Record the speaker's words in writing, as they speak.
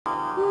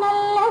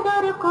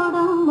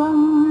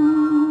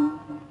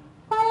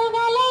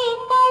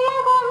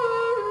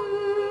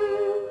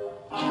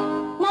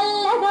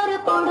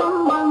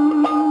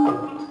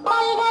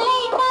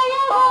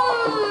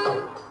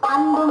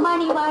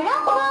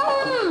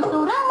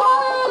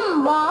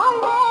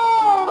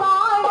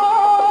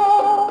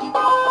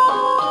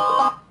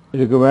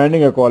இதுக்கு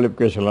வேண்டிய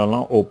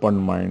குவாலிஃபிகேஷன்லாம் open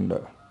mind,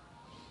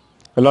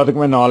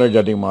 எல்லாத்துக்குமே நாலேஜ்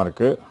அதிகமாக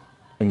இருக்குது.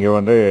 இங்கே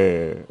வந்து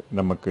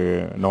நமக்கு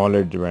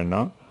நாலேஜ்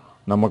வேணாம்,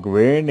 நமக்கு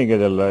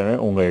வேண்டியது எல்லாமே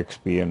உங்கள்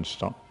எக்ஸ்பீரியன்ஸ்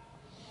தான்.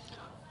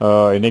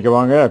 இன்றைக்கி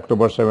வாங்க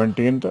அக்டோபர்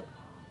 17th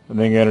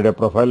நீங்கள் என்னுடைய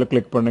ப்ரொஃபைலில்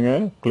கிளிக்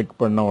பண்ணுங்கள். கிளிக்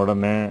பண்ண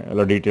உடனே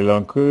எல்லா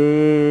டீட்டெயிலும்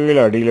கீழே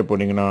அடியில்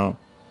போனீங்கன்னா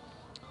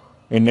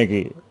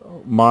இன்றைக்கி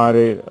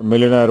மாறி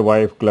மில்லியனர்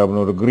வைஃப்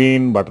கிளப்னு ஒரு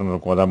க்ரீன் பட்டன்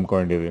இருக்கும், அது அமுக்க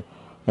வேண்டியது.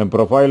 என்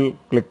ப்ரொஃபைல்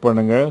கிளிக்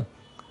பண்ணுங்கள்,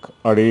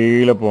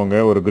 அடியில் போங்க,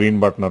 ஒரு க்ரீன்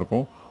பட்டன்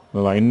இருக்கும்.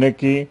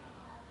 இன்றைக்கி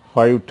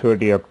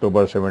 5:30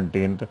 அக்டோபர்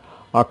 17th.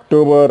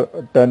 அக்டோபர்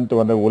 10th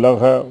வந்து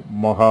உலக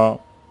மகா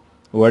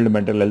வேர்ல்டு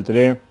மென்டல் ஹெல்த்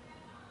டே,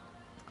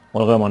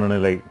 உலக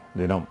மனநிலை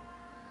தினம்.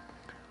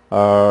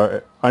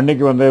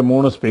 அன்றைக்கி வந்து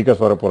 3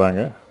 ஸ்பீக்கர்ஸ் வர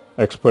போகிறாங்க,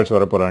 எக்ஸ்பர்ட்ஸ்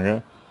வர போகிறாங்க.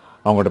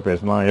 அவங்ககிட்ட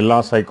பேசலாம். எல்லா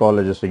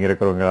சைக்காலஜிஸ்ட் இங்கே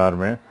இருக்கிறவங்க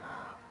எல்லாருமே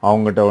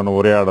அவங்ககிட்ட ஒன்று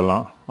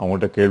உரையாடலாம்,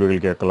 அவங்ககிட்ட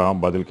கேள்விகள் கேட்கலாம்,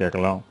 பதில்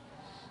கேட்கலாம்.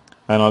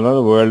 அதனால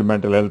தான் world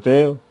mental health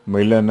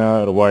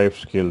millionaire wife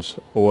skills.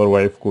 ஒவ்வொரு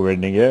ஒய்ஃப்க்கு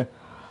வேண்டிங்க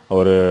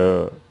ஒரு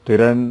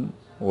திறன்,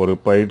 ஒரு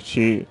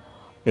பயிற்சி,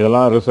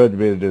 இதெல்லாம் ரிசர்ச்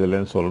பேஸ்டு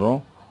இதுலன்னு சொல்கிறோம்.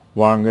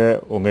 வாங்க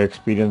உங்கள்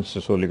எக்ஸ்பீரியன்ஸ்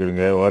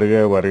சொல்லிக்கிடுங்க.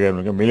 வருக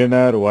வருக.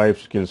 Millionaire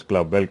wife skills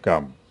club,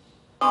 welcome.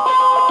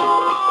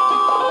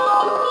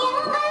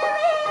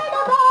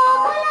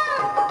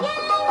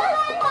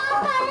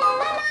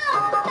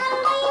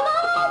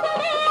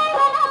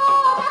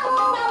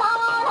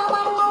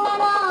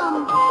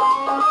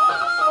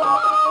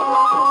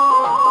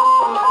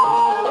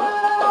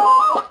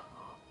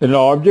 இதில்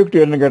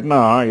ஆப்ஜெக்டிவ் என்ன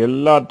கேட்டால்,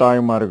 எல்லா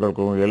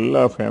தாய்மார்களுக்கும்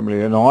எல்லா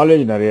ஃபேமிலியும்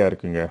நாலேஜ் நிறையா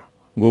இருக்குங்க.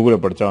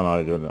 கூகுளில் படித்தா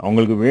நாலேஜ் வருது.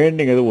 அவங்களுக்கு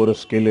வேண்டியது ஒரு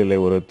ஸ்கில் இல்லை,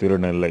 ஒரு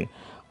திறன் இல்லை.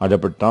 அதை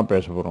பற்றி தான்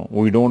பேச போகிறோம்.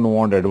 we don't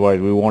want advice,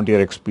 we want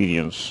your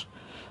experience.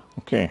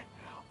 Okay,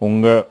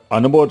 உங்கள்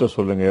அனுபவத்தை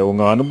சொல்லுங்கள்.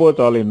 உங்கள்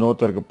அனுபவத்தால்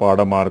இன்னொருத்தருக்கு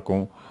பாடமாக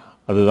இருக்கும்.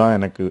 அதுதான்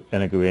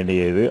எனக்கு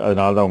வேண்டியது.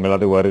 அதனால தான் உங்கள்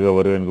எல்லாத்துக்கும்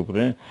வருகன்னு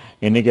கூப்பிட்றேன்.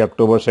 இன்றைக்கி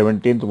அக்டோபர்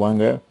 17th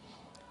வாங்க.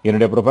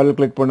 என்னுடைய ப்ரொஃபைல்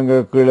கிளிக்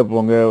பண்ணுங்கள், கீழே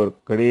போங்க, ஒரு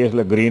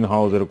கடைசியில் க்ரீன்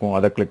ஹவுஸ் இருக்கும்,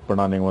 அதை கிளிக்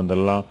பண்ணால் நீங்கள்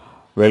வந்துடலாம்.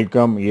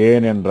 வெல்கம்.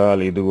 ஏன்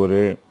என்றால் இது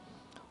ஒரு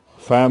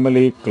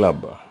ஃபேமிலி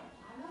கிளப்.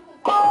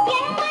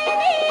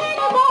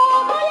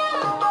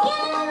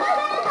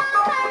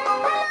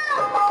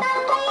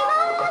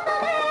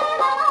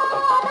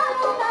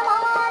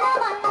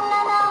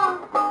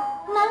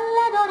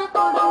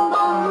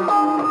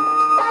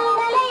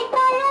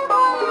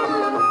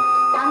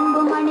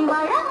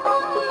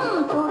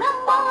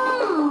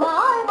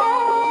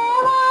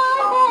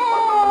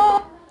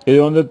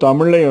 இது வந்து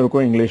தமிழ்லையும்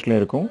இருக்கும், இங்கிலீஷ்லையும்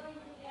இருக்கும்.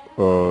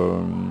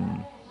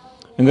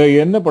 இங்கே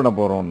என்ன பண்ண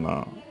போகிறோம்னா,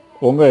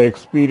 உங்கள்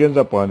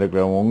எக்ஸ்பீரியன்ஸை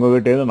பகிர்ந்துக்கிறோம்.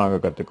 உங்கள்கிட்டேருந்து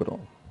நாங்கள்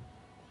கற்றுக்குறோம்.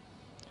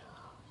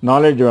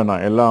 நாலேஜ்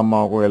வேணாம். எல்லா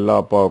அம்மாவுக்கும், எல்லா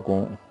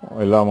அப்பாவுக்கும்,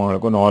 எல்லா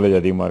அம்மாவுக்கும் நாலேஜ்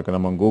அதிகமாக இருக்குது.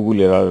 நம்ம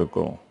கூகுள் ஏதாவது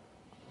இருக்கிறோம்.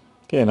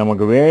 ஓகே,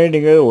 நமக்கு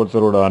வேண்டிய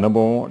ஒருத்தரோட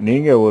அனுபவம்.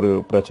 நீங்கள் ஒரு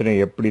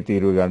பிரச்சனையை எப்படி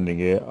தீர்வு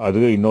காண்றீங்க,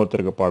 அது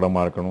இன்னொருத்தருக்கு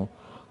பாடமாக இருக்கணும்.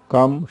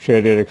 Come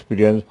share your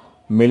experience.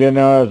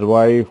 Millionaires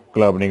wife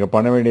club. நீங்கள்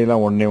பண்ண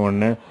வேண்டியதெல்லாம்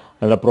ஒன்று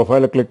அதில்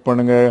ப்ரொஃபைலை கிளிக்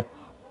பண்ணுங்கள்,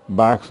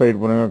 பேக் சைடு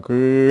பண்ணுங்கள்,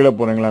 கீழே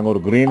போனீங்களா அங்கே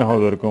ஒரு க்ரீன்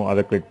ஹவுஸ் இருக்கும்,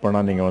 அதை கிளிக்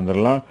பண்ணால் நீங்கள்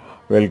வந்துடலாம்.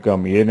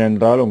 வெல்கம்.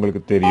 ஏனென்றால்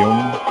உங்களுக்கு தெரியும்,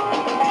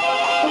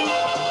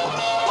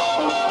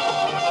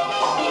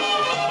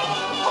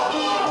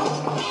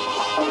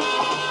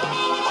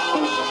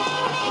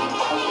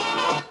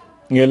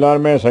 இங்கே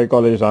எல்லாருமே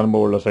சைக்காலஜிஸ்ட்,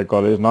 அனுபவம் உள்ள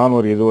சைக்காலஜிஸ்ட். நான்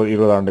ஒரு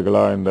 20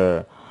 ஆண்டுகளாக இந்த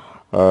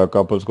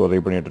கப்புள்ஸ்க்கு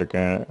உதவி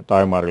பண்ணிகிட்ருக்கேன்,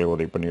 தாய்மார்களுக்கு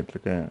உதவி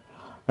பண்ணிகிட்ருக்கேன்.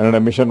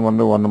 என்னோடய மிஷன்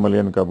வந்து 1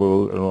 மில்லியன் கப்புள்,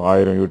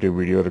 1000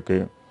 யூடியூப் வீடியோ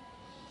இருக்குது.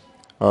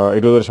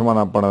 20 வருஷமாக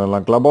நான்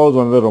பண்ணதெல்லாம். க்ளப் ஹவுஸ்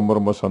வந்து ரொம்ப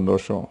ரொம்ப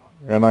சந்தோஷம்.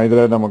 ஏன்னா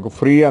இதில் நமக்கு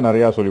ஃப்ரீயாக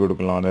நிறையா சொல்லிக்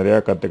கொடுக்கலாம், நிறையா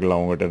கற்றுக்கலாம்,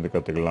 அவங்ககிட்ட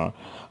கற்றுக்கலாம்.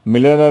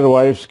 Millionaire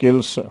wife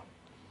skills.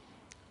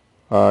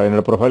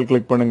 என்னோடய ப்ரொஃபைல்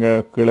கிளிக்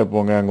பண்ணுங்கள், கீழே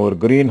போங்க, அங்கே ஒரு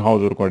க்ரீன்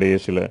ஹவுஸ் இருக்கும்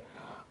கடைசியில்,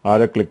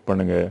 அதை கிளிக்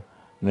பண்ணுங்கள்.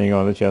 நீங்கள்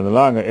வந்து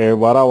சேர்ந்துலாம். அங்கே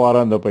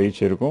வாரம் இந்த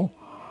பயிற்சி இருக்கும்.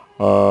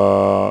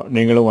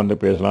 நீங்களும் வந்து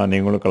பேசலாம்,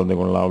 நீங்களும் கலந்து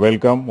கொள்ளலாம்.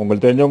 வெல்கம்.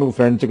 உங்களுக்கு தெரிஞ்சவங்களுக்கு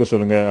ஃப்ரெண்ட்ஸுக்கு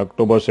சொல்லுங்கள்.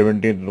 அக்டோபர்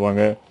 17th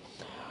வாங்க.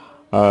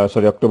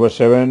 October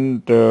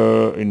 7th.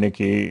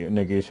 இன்னைக்கு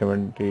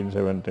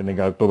 17th,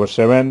 இன்னைக்கு அக்டோபர்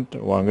 7th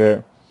வாங்க.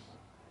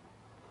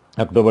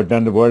 October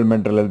 10th world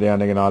mental health டே.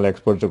 அன்றைக்கி 4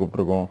 எக்ஸ்பர்ட்ஸை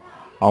கூப்பிட்ருக்கோம்,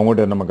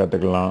 அவங்ககிட்ட நம்ம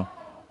கற்றுக்கலாம்.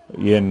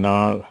 ஏன்னா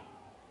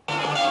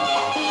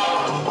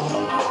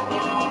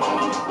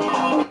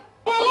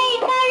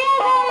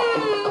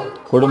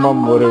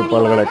குடும்பம் ஒரு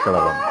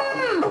பல்கலைக்கழகம்.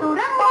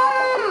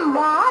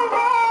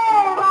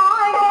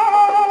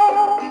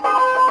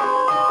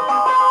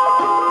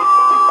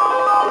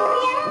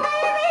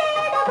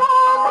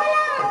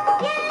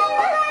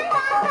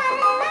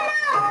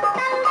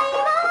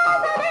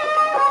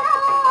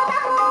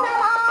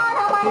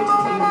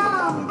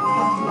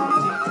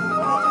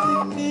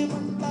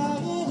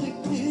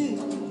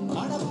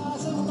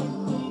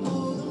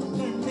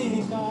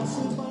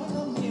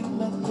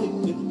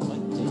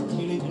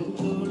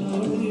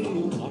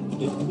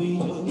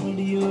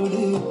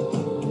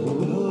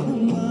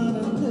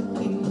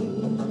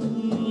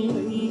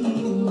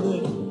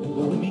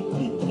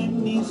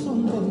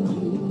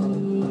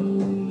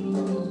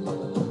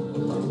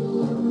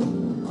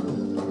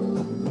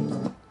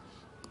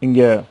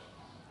 இங்கே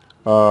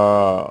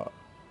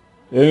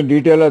எதுவும்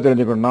டீட்டெயிலாக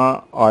தெரிஞ்சுக்கணுன்னா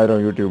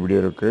 1000 யூடியூப் வீடியோ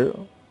இருக்குது.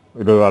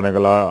 20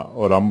 ஆண்டுகளாக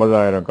ஒரு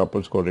 50,000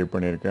 கப்புள்ஸ் கோட்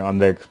பண்ணியிருக்கேன்.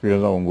 அந்த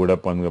எக்ஸ்பீரியன்ஸ் தான் உங்க கூட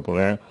பங்கு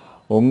போகிறேன்.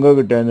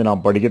 உங்கள்கிட்டேருந்து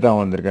நான் படிக்க தான்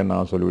வந்திருக்கேன்,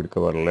 நான் சொல்லிவிடுக்க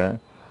வரல.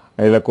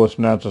 இதில்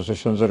கொஸ்டின் ஆன்சர்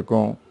செஷன்ஸ்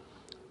இருக்கும்,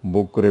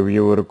 புக்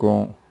ரிவ்யூ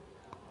இருக்கும்,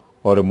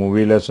 ஒரு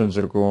மூவி லெசன்ஸ்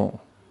இருக்கும்.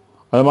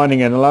 அது மாதிரி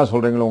நீங்கள் என்னெல்லாம்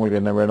சொல்கிறீங்களோ,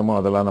 உங்களுக்கு என்ன வேணுமோ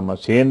அதெல்லாம் நம்ம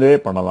சேர்ந்தே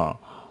பண்ணலாம்.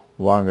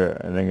 வாங்க,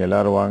 நீங்கள்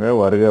எல்லோரும் வாங்க,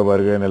 வருக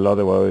வருகன்னு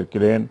எல்லாத்தையும்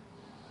வரவேற்கிறேன்.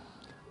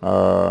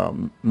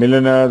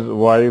 Millionaire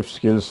wife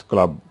skills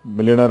club.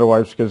 Millionaire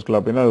wife skills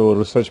கிளப்னா அது ஒரு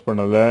ரிசர்ச்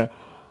பண்ணல.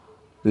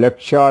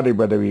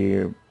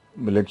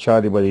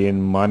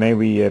 லட்சாதிபதியின்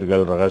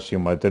மனைவியர்கள்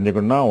ரகசியம் அது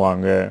தெரிஞ்சுக்கணுன்னா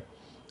வாங்க.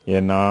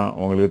 ஏன்னா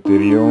உங்களுக்கு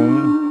தெரியும்,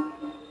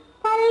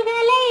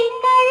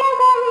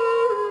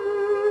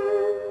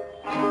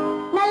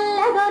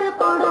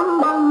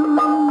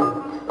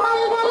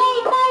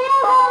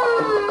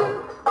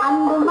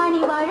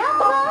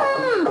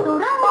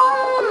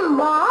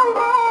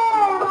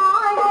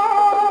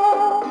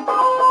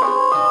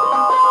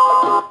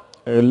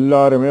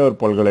 எல்லாருமே ஒரு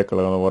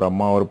பல்கலைக்கழகம். ஒரு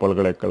அம்மா ஒரு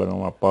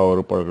பல்கலைக்கழகம், அப்பா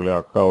ஒரு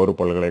அக்கா ஒரு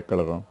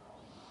பல்கலைக்கழகம்.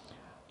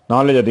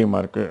 நாலேஜ்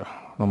அதிகமாக இருக்குது.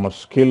 நம்ம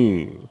ஸ்கில்,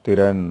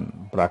 திறன்,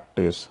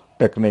 ப்ராக்டிஸ்,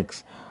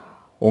 டெக்னிக்ஸ்,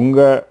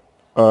 உங்கள்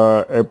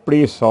எப்படி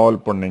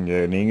சால்வ் பண்ணீங்க,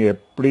 நீங்கள்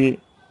எப்படி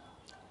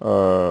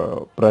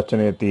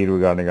பிரச்சனையை தீர்வு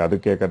காணுங்க, அது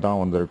கேட்க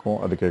தான் வந்திருக்கோம்.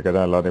 அது கேட்க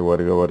தான்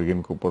எல்லாத்தையும்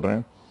வருகின்னு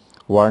கூப்பிடுறேன்.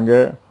 வாங்க.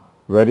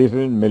 Very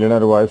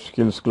millionaire wife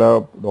skills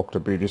club,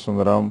 doctor PT.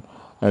 Sundaram.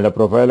 என்னோடய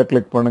ப்ரொஃபைலை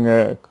கிளிக்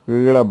பண்ணுங்கள்.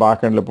 கீழே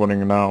பேக் எண்டில்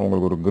போனீங்கன்னா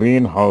உங்களுக்கு ஒரு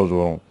க்ரீன் ஹவுஸ்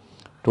வரும்.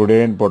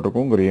 டுடேன்னு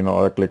போட்டிருக்கும், க்ரீன்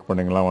அதை கிளிக்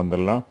பண்ணிங்கன்னா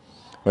வந்துடலாம்.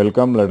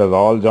 Welcome, let us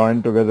all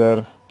join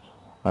together.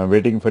 I am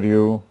waiting for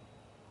you.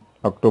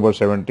 October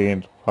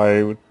 17th,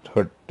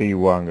 5:30.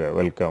 வாங்க,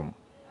 வெல்கம்.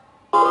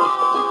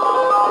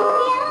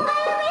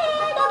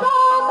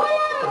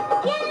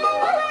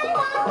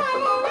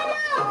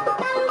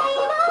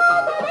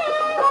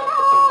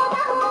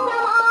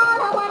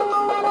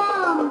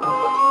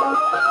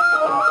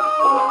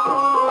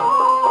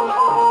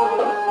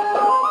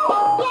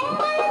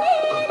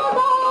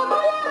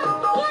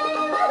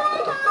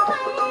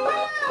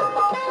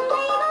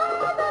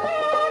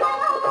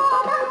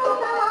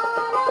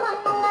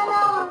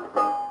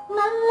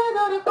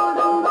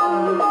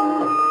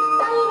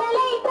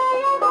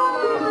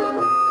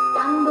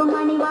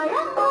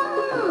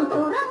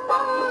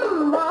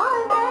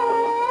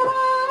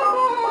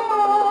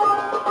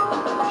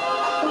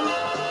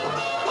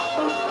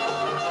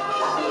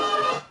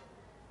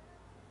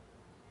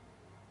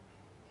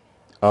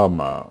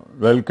 ஆமாம்,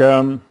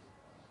 வெல்கம்.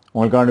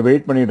 உங்களுக்காண்டி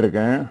வெயிட்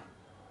பண்ணிகிட்ருக்கேன்.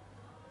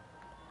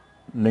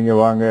 நீங்கள்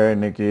வாங்க.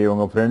 இன்றைக்கி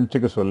உங்கள்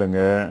ஃப்ரெண்ட்ஸுக்கு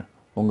சொல்லுங்கள்.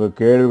 உங்கள்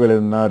கேள்விகள்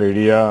இருந்தால்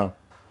ரெடியாக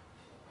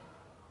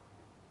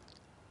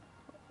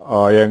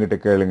என்கிட்ட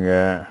கேளுங்க.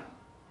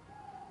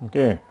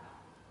 ஓகே,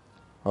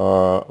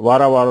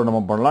 வாரம்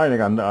நம்ம பண்ணலாம்.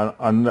 இன்றைக்கி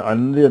அந்த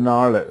 5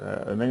 நாள்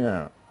என்னங்க,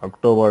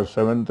 October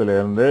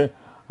 7th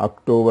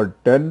October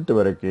 10th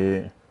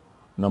வரைக்கும்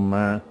நம்ம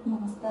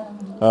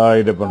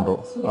இது பண்ணுறோம்.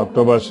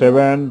 October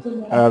 7th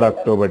and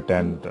October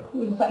 10th.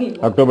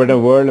 October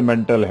 10th world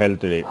mental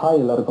health டே.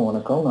 எல்லாருக்கும்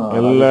வணக்கம்.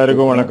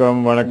 எல்லாருக்கும் வணக்கம்.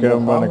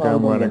 வணக்கம்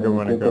வணக்கம் வணக்கம்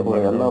வணக்கம்.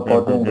 எல்லா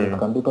பாட்டும்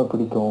உங்களுக்கு கண்டிப்பா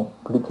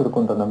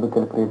பிடிச்சிருக்குன்ற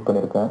நம்பிக்கை கிரியேட்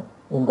பண்ணிருக்கேன்.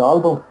 இந்த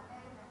ஆல்பம்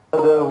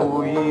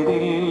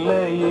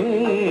உயிரில்லையே,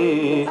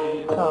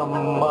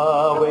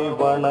 அம்மாவை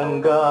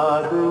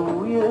வணங்காது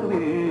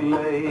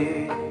உயர்வில்லை,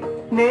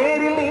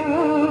 நேரில்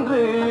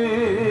நின்று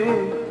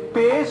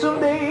பேசும்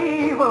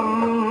தெய்வம்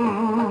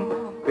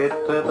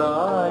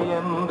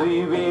பெற்றதாயன்றி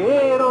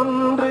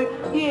வேறொன்று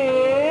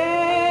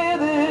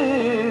ஏது,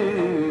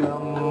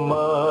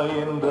 அம்மா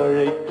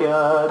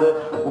என்றழைக்காத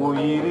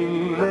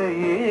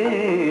உயிரில்லையே,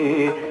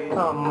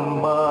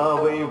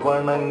 அம்மாவை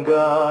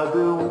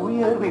வணங்காது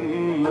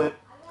உயர்வில்லை.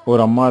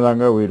 ஒரு அம்மா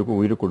தாங்க உயிர்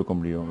கொடுக்க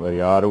முடியும். வேறு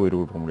யாரும் உயிர்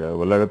கொடுக்க முடியாது.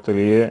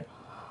 உலகத்திலேயே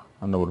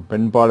அந்த ஒரு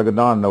பெண்பாளுக்கு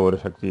தான் அந்த ஒரு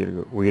சக்தி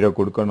இருக்குது. உயிரை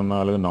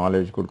கொடுக்கணுன்னாலும்,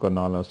 நாலேஜ்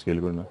கொடுக்கணுனாலும்,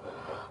 ஸ்கில் கொடுக்கணும்.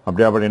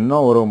 அப்படி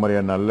இன்னும் ஒரு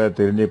முறையை நல்லா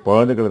தெரிஞ்சு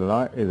பகிர்ந்துக்கிறது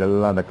தான்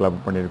இதெல்லாம் அந்த கிளப்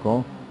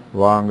பண்ணியிருக்கோம்.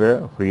 வாங்க,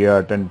 ஃப்ரீயாக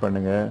அட்டென்ட்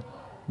பண்ணுங்கள்.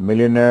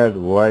 Millionaire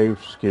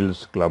wife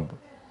skills club.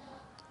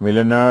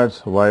 Millionaires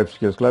wife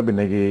skills club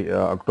இன்றைக்கி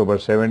October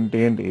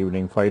 17th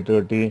ஈவினிங்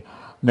 5:30.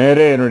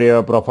 நேரே என்னுடைய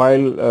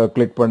ப்ரொஃபைல்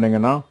கிளிக்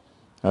பண்ணிங்கன்னா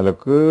அதில்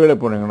கீழே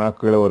போனீங்கன்னா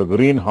கீழே ஒரு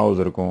க்ரீன் ஹவுஸ்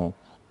இருக்கும்,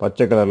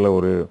 பச்சை கலரில்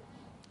ஒரு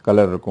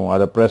கலர் இருக்கும்.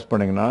 அதை ப்ரெஸ்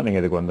பண்ணிங்கன்னா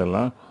நீங்கள் இதுக்கு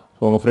வந்துடலாம்.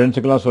 ஸோ உங்கள்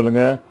ஃப்ரெண்ட்ஸுக்கெல்லாம்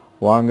சொல்லுங்கள்,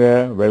 வாங்க,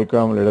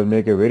 welcome. Let us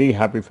make a very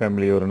happy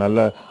family. ஒரு நல்ல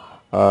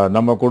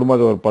நம்ம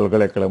குடும்பத்தை ஒரு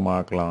பல்கலைக்கழகமாக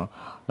ஆக்கலாம்.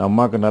 நம்ம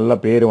அம்மாவுக்கு நல்ல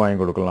பேர் வாங்கி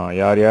கொடுக்கலாம்.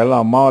 யார்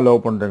யாரெல்லாம் அம்மாவை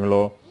லவ்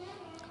பண்ணுறீங்களோ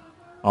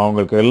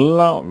அவங்களுக்கு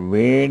எல்லாம்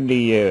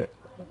வேண்டிய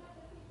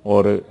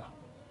ஒரு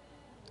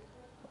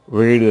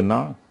வீடுன்னா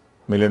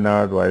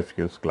millionaire wife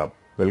skills club.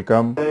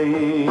 Welcome.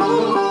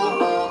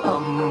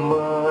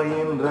 அம்மா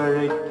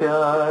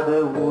என்றழைக்காத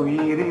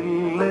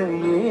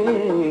உயிரில்லையே,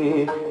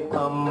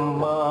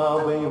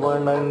 அம்மாவை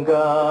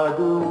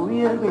வணங்காது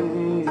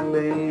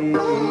உயர்வில்லை.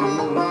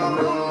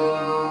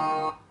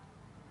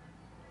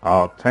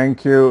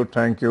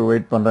 தேங்க்யூ.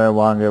 வெயிட் பண்ணுறேன்.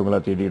 வாங்க, உங்களை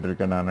தேடிட்டு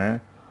இருக்கேன் நான்.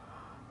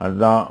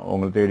 அதுதான்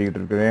உங்களை தேடிக்கிட்டு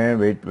இருக்கிறேன்.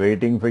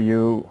 Waiting for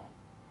you.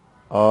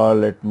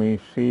 Let me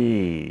see.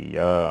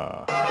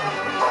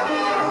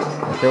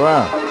 ஓகேவா?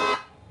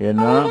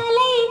 என்ன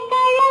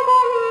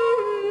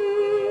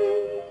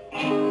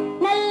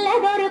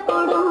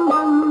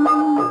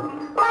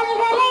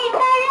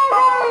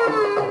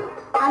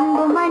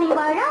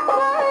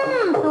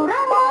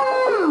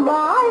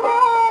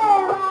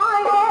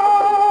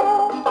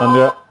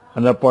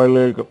அந்த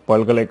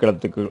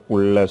பல்கலைக்கழகத்துக்கு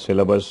உள்ள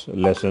சிலபஸ்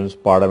லெசன்ஸ்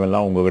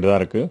பாடமெல்லாம் உங்ககிட்ட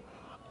தான் இருக்குது.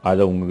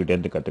 அதை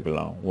உங்ககிட்டேருந்து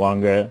கற்றுக்கலாம்.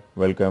 வாங்க.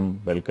 Welcome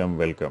welcome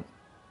welcome.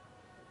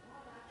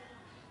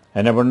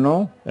 என்ன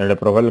பண்ணணும்? என்னோடய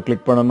ப்ரொஃபைல்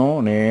கிளிக் பண்ணணும்.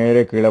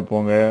 நேரே கீழே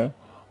போங்க.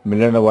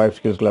 மில்லியனர் வைஃப்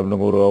ஸ்கில்ஸ் கிளப்னு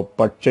ஒரு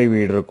பச்சை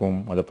வீடு இருக்கும்.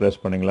 அதை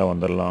ப்ரெஸ் பண்ணிங்களா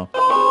வந்துடலாம்.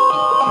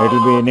 It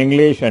will be in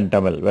English and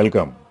Tamil.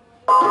 Welcome.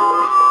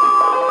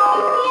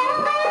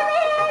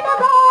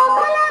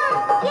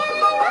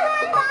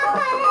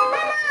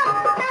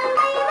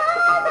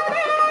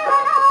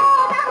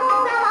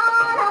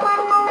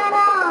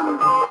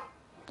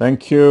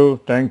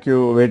 Thank you.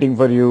 Waiting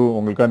for you.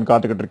 உங்களுக்கான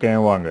காத்துக்கிட்டு இருக்கேன்.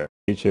 வாங்க.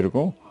 பீச்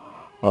இருக்கும்.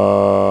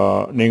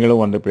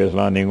 நீங்களும் வந்து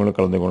பேசலாம். நீங்களும்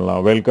கலந்து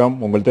கொள்ளலாம். வெல்கம்.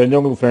 உங்களுக்கு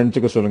தெரிஞ்சவங்க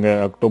ஃப்ரெண்ட்ஸுக்கு சொல்லுங்கள்.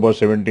 October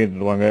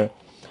 17th வாங்க.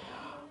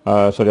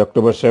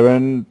 October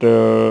 7th.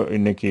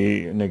 இன்னைக்கு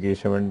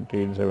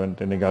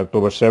 17th. இன்னைக்கு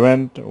October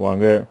 7th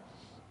வாங்க.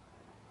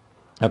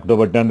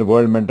 October 10th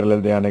world mental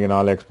health. அன்றைக்கி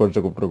 4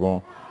 எக்ஸ்பர்ட்ஸை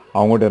கூப்பிட்ருக்கோம்.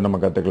 அவங்ககிட்ட நம்ம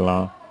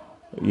கற்றுக்கலாம்.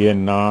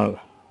 ஏன்னா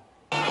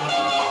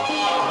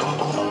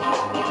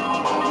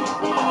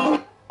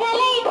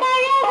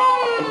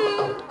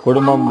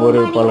குடும்பம் ஒரு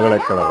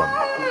பல்கலைக்கழகம்.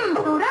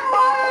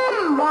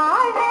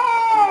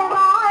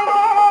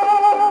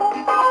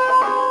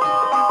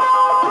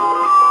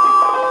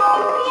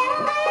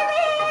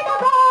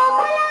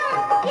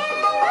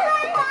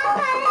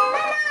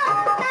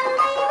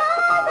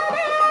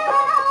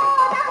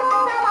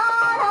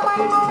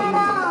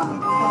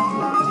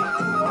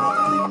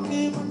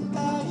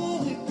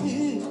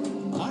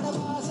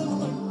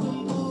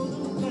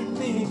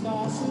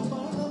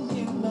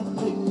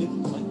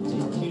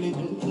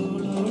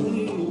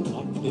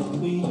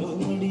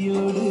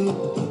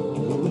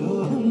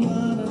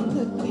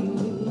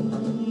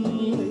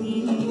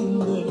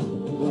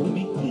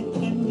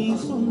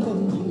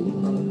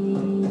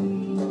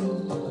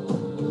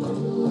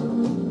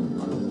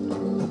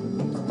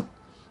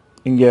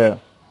 இங்கே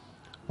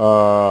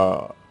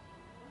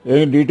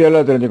எதுவும்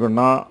டீட்டெயிலாக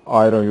தெரிஞ்சுக்கணுன்னா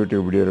 1000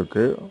 யூடியூப் வீடியோ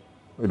இருக்குது.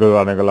 20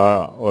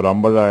 ஆண்டுகளாக ஒரு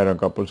 50,000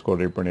 கப்புள்ஸ்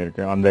கோஆர்டினேட்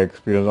பண்ணியிருக்கேன். அந்த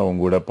எக்ஸ்பீரியன்ஸ் தான்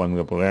உங்க கூட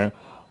பங்கு போகிறேன்.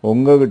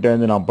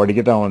 உங்கள்கிட்டேருந்து நான்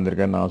படிக்கத்தான்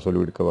வந்திருக்கேன். நான் சொல்லி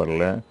கொடுக்க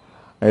வரல.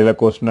 இதில்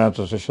கொஸ்டின்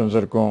ஆன்சர் செஷன்ஸ்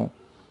இருக்கும்.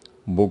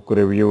 புக்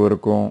ரிவ்யூ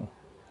இருக்கும்.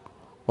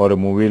 ஒரு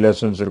மூவி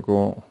லெசன்ஸ்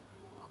இருக்கும்.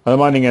 அது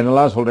மாதிரி நீங்கள்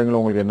என்னெல்லாம் சொல்கிறீங்களோ,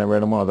 உங்களுக்கு என்ன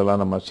வேணுமோ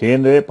அதெல்லாம் நம்ம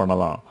சேர்ந்தே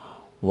பண்ணலாம்.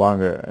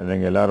 வாங்க.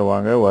 நீங்கள் எல்லோரும்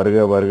வாங்க.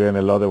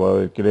 வருகன்னு எல்லாத்தையும்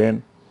வரவேற்கிறேன்.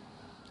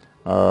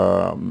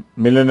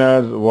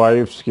 Millionaire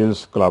wife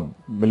skills club.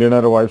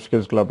 Millionaire wife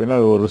skills கிளப்னா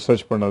அது ஒரு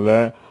ரிசர்ச் பண்ணல.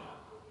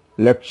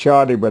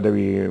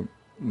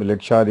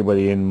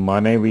 லட்சாதிபதியின்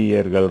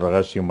மனைவியர்கள்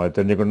ரகசியம். அது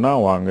தெரிஞ்சுக்கணுன்னா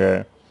வாங்க.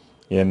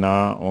 ஏன்னா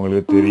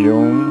உங்களுக்கு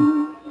தெரியும்,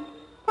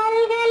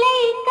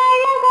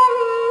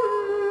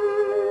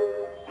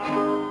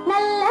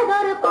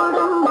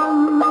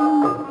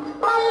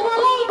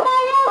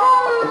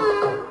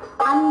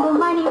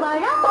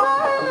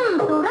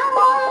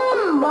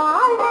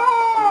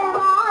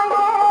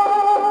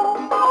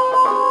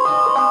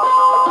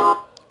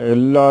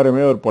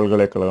 எல்லாருமே ஒரு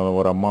பல்கலைக்கழகம்.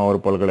 ஒரு அம்மா ஒரு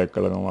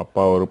பல்கலைக்கழகம்,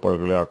 அப்பா ஒரு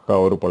அக்கா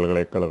ஒரு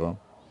பல்கலைக்கழகம்.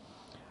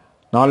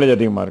 நாலேஜ்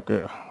அதிகமாக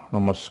இருக்குது.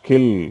 நம்ம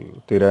ஸ்கில்,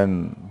 திறன்,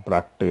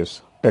 ப்ராக்டிஸ்,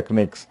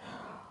 டெக்னிக்ஸ்,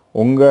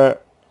 உங்கள்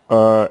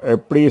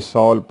எப்படி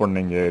சால்வ்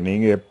பண்ணீங்க,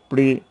 நீங்கள்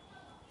எப்படி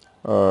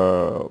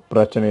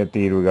பிரச்சனையை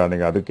தீர்வு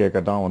காணுங்க, அது கேட்க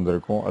தான்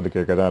வந்திருக்கோம். அது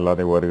கேட்க தான்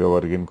எல்லாத்தையும்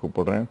வருகின்னு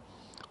கூப்பிடுறேன்.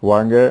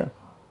 வாங்க.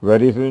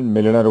 Very soon.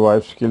 Millionaire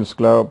wife skills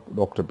club,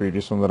 doctor P.T.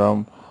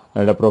 Sundaram.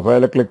 என்னோடய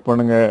ப்ரொஃபைலை கிளிக்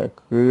பண்ணுங்கள்.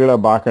 கீழே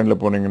பேக்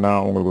ஹேண்டில் போனீங்கன்னா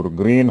உங்களுக்கு ஒரு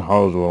க்ரீன்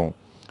ஹவுஸ் வரும்.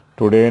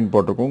 டுடேன்னு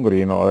போட்டிருக்கும்.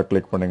 க்ரீன் அதை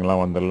கிளிக் பண்ணிங்கன்னா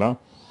வந்துடலாம்.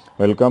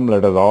 Welcome.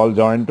 Let us all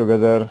join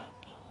together.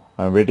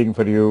 I am waiting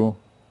for you.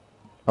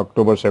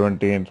 October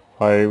 17th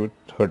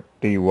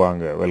 5:30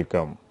 வாங்க.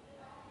 வெல்கம்.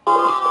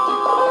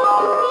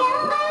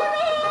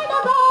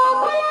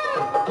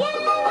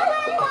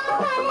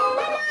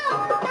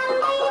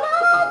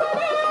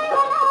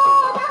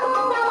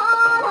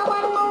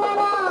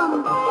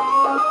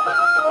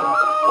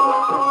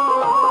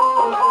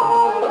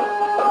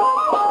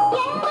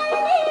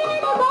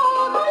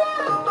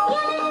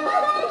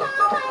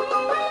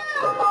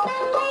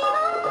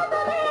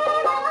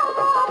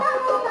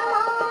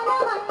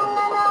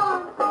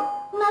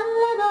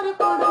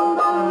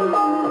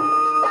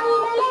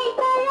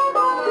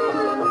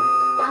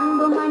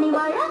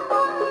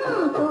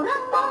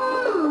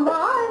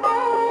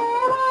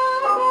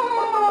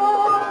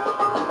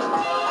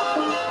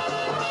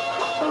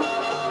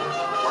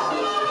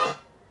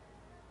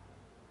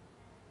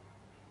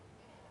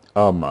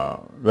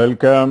 ஆமாம்,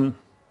 வெல்கம்.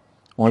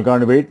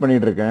 உங்களுக்காண்டி வெயிட்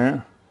பண்ணிகிட்ருக்கேன்.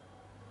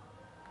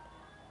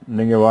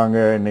 நீங்கள் வாங்க.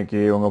 இன்றைக்கி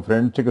உங்கள்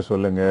ஃப்ரெண்ட்ஸுக்கு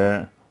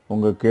சொல்லுங்கள்.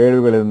 உங்கள்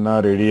கேள்விகள்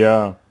இருந்தால்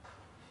ரெடியாக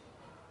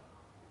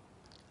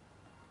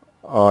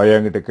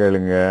என்கிட்ட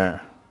கேளுங்க.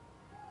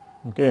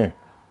 ஓகே,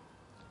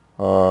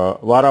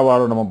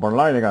 வாரம் நம்ம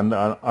பண்ணலாம். எனக்கு அந்த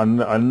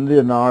அந்த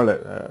அந்த நாள்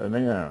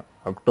என்னங்க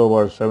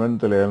அக்டோபர்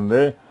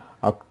 7th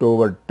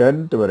அக்டோபர்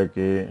 10th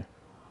வரைக்கும்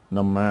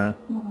நம்ம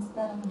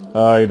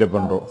இது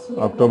பண்ணுறோம்.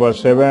 October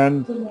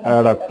 7th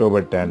and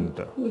October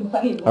 10th.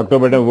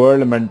 October 10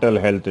 world mental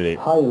health டே.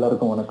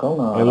 எல்லாருக்கும் வணக்கம்.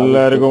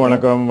 எல்லாருக்கும்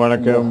வணக்கம்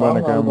வணக்கம்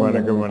வணக்கம்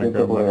வணக்கம்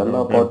வணக்கம்.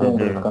 எல்லா பாட்டும்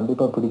உங்களுக்கு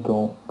கண்டிப்பா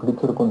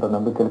பிடிச்சிருக்குன்ற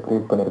நம்பிக்கையில்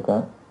கிரியேட்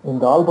பண்ணிருக்கேன்.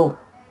 இந்த ஆல்பம்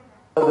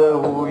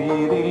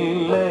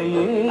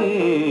உயிரில்லையே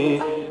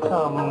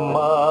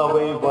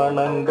அம்மாவை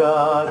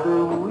வணங்காது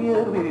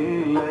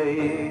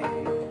உயர்வில்லையே,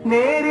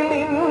 நேரில்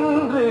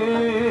நின்று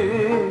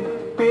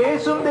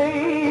பேசும்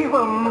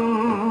தெய்வம்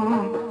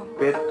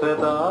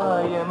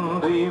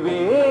பெற்றதாயன்றி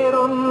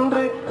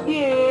வேறொன்று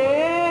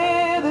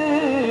ஏது,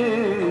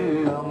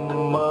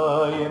 அம்மா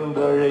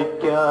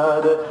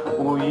என்றழைக்காத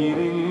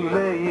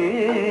உயிரில்லையே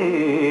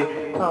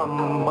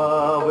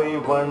அம்மாவை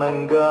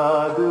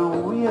வணங்காது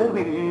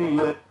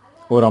உயர்வில்லை.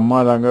 ஒரு அம்மா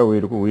தாங்க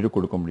உயிர்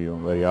கொடுக்க முடியும்,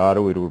 வேறு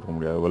யாரும் உயிர் கொடுக்க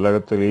முடியாது.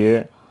 உலகத்திலேயே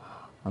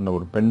அந்த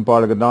ஒரு பெண்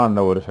பாலுக்கு தான்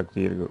அந்த ஒரு சக்தி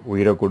இருக்குது.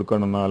 உயிரை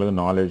கொடுக்கணுன்னாலும்,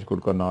 நாலேஜ்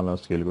கொடுக்கணுனாலும்,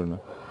 ஸ்கில்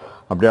கொடுக்கணும்.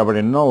 அப்படி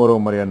இன்னும் ஒரு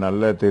முறையாக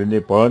நல்லா தெரிஞ்சு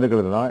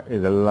பகிர்ந்துக்கிறது தான்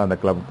இதெல்லாம் அந்த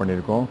கிளப்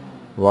பண்ணியிருக்கோம்.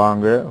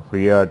 வாங்க,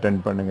 ஃப்ரீயாக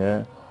அட்டென்ட் பண்ணுங்கள்.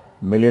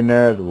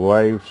 Millionaire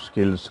wife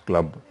skills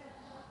club,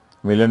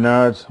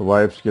 millionaires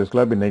wife skills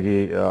club. இன்றைக்கி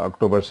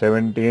அக்டோபர்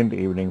 17th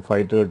ஈவினிங்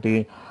 5:30.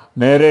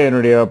 நேரே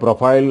என்னுடைய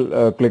ப்ரொஃபைல்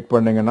கிளிக்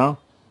பண்ணிங்கன்னா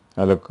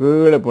அதில்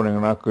கீழே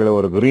போனீங்கன்னா கீழே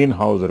ஒரு க்ரீன்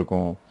ஹவுஸ்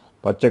இருக்கும்,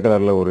 பச்சை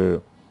கலரில் ஒரு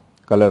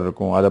கலர்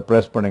இருக்கும். அதை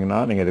ப்ரெஸ் பண்ணிங்கன்னா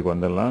நீங்கள் இதுக்கு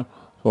வந்துடலாம்.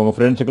 ஸோ உங்கள்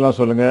ஃப்ரெண்ட்ஸுக்கெல்லாம்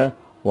சொல்லுங்கள்,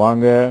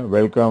 வாங்க,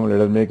 welcome,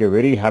 let make a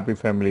very happy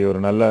family. ஒரு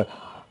நல்ல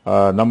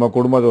நம்ம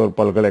குடும்பத்தை ஒரு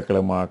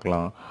பல்கலைக்கழகமாக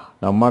ஆக்கலாம்,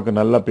 நம்ம அம்மாவுக்கு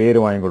நல்ல பேர்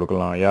வாங்கி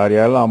கொடுக்கலாம். யார்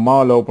யாரெல்லாம்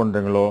அம்மாவை லவ்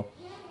பண்ணுறீங்களோ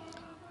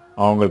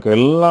அவங்களுக்கு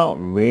எல்லாம்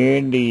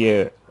வேண்டிய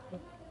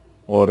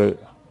ஒரு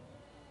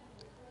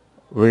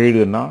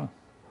வீடுன்னா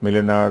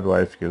millionaire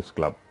wife skills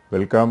club.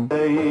 Welcome.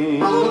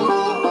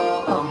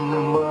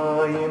 அம்மா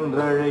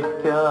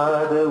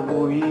என்றழைக்காத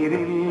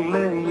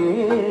உயிரில்லையே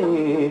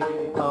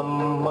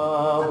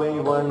அம்மாவை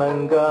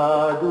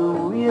வணங்காது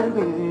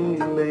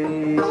உயர்வில்லை.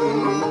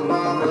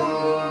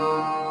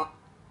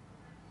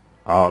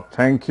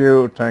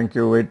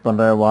 தேங்க்யூ. வெயிட்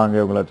பண்ணுறேன். வாங்க,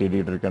 உங்களை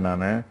தேடிட்டு இருக்கேன்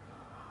நான்.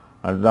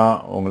 அதுதான்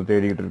உங்களை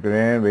தேடிக்கிட்டு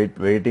இருக்கிறேன்.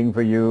 Waiting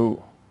for you.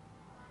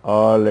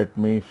 Let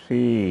me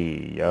see.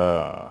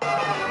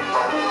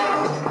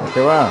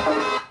 ஓகேவா?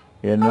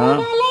 என்ன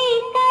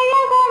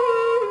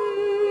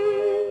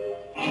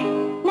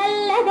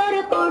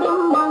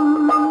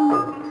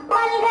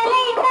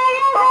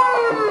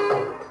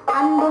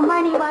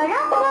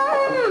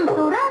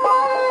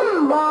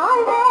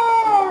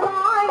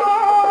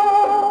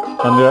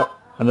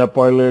அந்த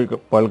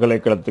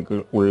பல்கலைக்கழகத்துக்கு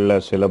உள்ள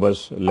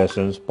சிலபஸ்,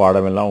 லெசன்ஸ்,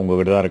 பாடமெல்லாம்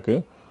உங்ககிட்ட தான்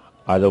இருக்குது.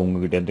 அதை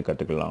உங்ககிட்டேருந்து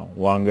கற்றுக்கலாம்.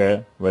 வாங்க,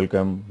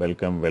 வெல்கம்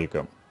வெல்கம்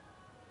வெல்கம்.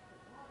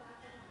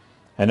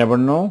 என்ன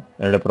பண்ணணும்?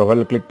 என்னோடய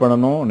ப்ரொஃபைல் கிளிக்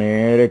பண்ணணும்.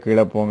 நேரே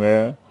கீழே போங்க.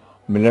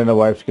 மில்லியனர்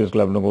வைஃப் ஸ்கில்ஸ்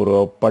கிளப்னு ஒரு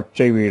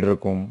பச்சை வீடு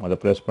இருக்கும், அதை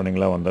ப்ரெஸ்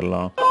பண்ணிங்களா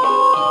வந்துடலாம்.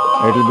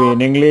 It will be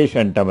in English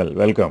and Tamil.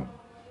 Welcome.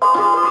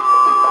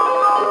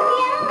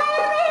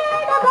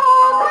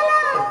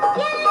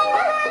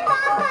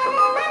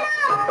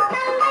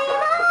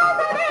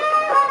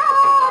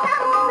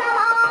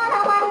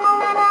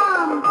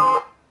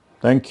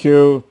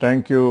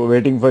 Thank you.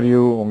 Waiting for you.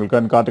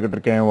 உங்களுக்கான காத்துக்கிட்டு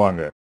இருக்கேன்.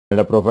 வாங்க,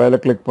 என்னோட ப்ரொஃபைலை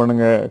கிளிக்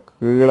பண்ணுங்கள்.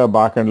 கீழே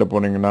பேக் ஹேண்டில்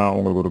போனீங்கன்னா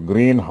உங்களுக்கு ஒரு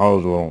க்ரீன்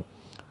ஹவுஸ் வரும்.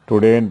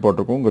 டுடேன்னு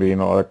போட்டிருக்கும்,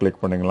 க்ரீன். அதை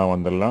கிளிக் பண்ணிங்கன்னா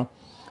வந்துடலாம்.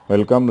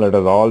 Welcome. Let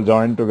us all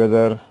join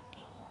together.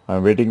 I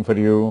am waiting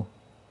for you.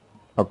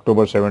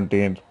 October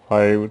 17th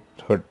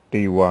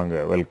 5:30. வாங்க,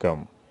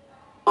 வெல்கம்.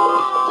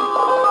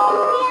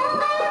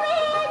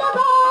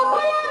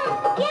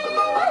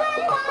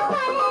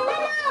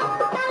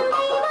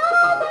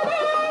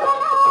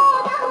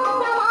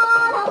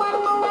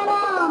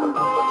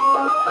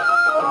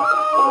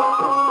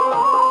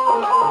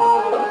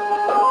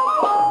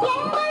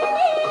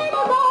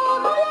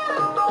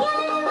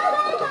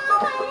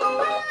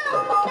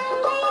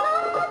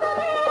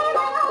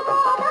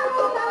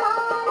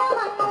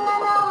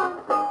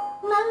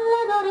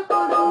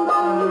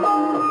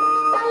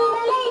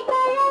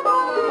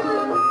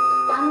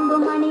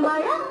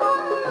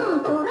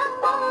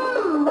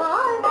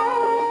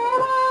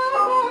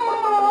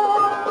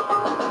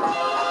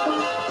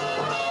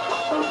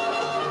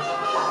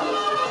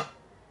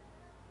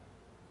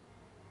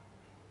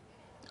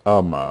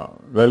 ஆமாம்,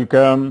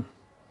 வெல்கம்.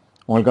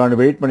 உங்களுக்காண்டி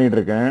வெயிட்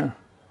பண்ணிகிட்ருக்கேன்.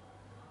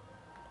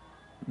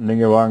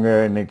 நீங்கள் வாங்க.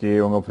 இன்றைக்கி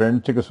உங்கள்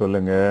ஃப்ரெண்ட்ஸுக்கு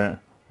சொல்லுங்கள்.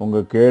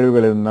 உங்கள்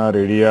கேள்விகள் இருந்தால்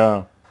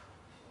ரெடியாக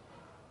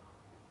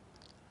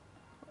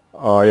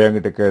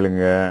என்கிட்ட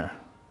கேளுங்க.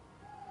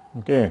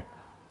 ஓகே,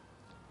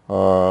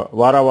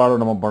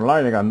 வாரம் நம்ம பண்ணலாம்.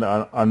 இன்றைக்கி அந்த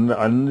அந்த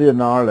அந்த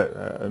நாள்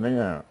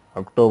என்னங்க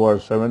அக்டோபர்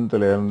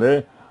 7th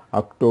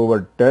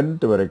அக்டோபர்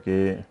 10th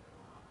வரைக்கும்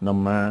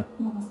நம்ம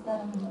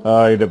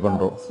இது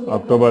பண்ணுறோம்.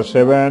 October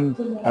 7th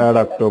and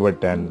October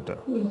 10th.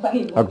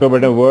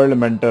 October 10 world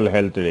mental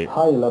health day.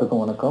 Hi,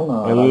 எல்லாருக்கும் வணக்கம்.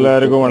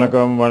 எல்லாருக்கும்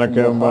வணக்கம்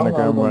வணக்கம்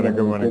வணக்கம்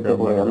வணக்கம்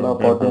வணக்கம். எல்லா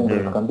பாட்டும்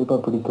உங்களுக்கு கண்டிப்பா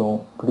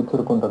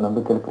பிடிச்சிருக்குன்ற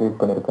நம்பிக்கையில் கிரியேட்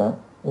பண்ணியிருக்கேன்.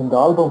 இந்த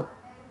ஆல்பம்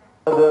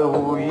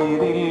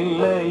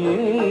உயிரில்லையே,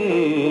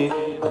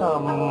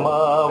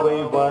 அம்மாவை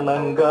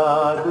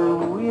வணங்காது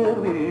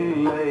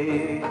உயர்வில்லை,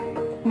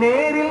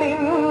 நேரில்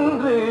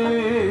நின்று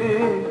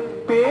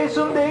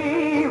பேசும்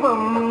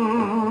தெய்வம்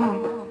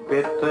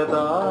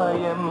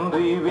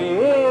பெற்றதாயன்றி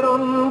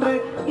வேறொன்று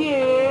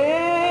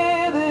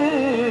ஏது,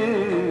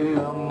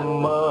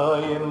 அம்மா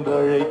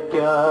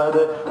என்றழைக்காத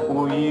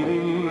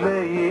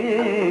உயிரில்லையே,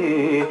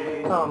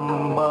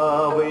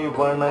 அம்மாவை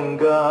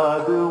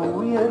வணங்காது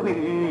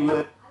உயர்வில்லை.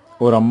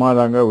 ஒரு அம்மா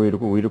தாங்க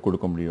உயிர்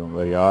கொடுக்க முடியும்,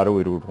 வேறு யாரும்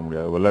உயிர் கொடுக்க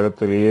முடியாது.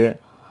 உலகத்திலேயே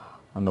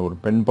அந்த ஒரு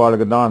பெண்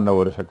பாலுக்கு தான் அந்த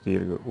ஒரு சக்தி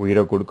இருக்குது.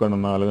 உயிரை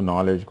கொடுக்கணுன்னாலும்,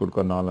 நாலேஜ்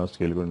கொடுக்கறனாலும்,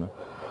 ஸ்கில் கொடுக்கணும்.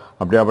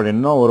 அப்படி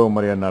இன்னும் ஒரு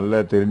முறையை நல்லா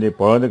தெரிஞ்சு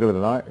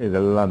பகிர்ந்துக்கிறது தான்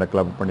இதெல்லாம் அந்த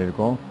கிளப்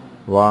பண்ணியிருக்கோம்.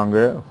 வாங்க,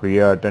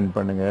 ஃப்ரீயாக அட்டென்ட்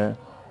பண்ணுங்கள்.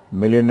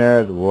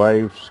 Millionaire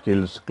wife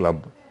skills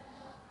club.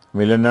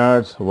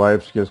 Millionaires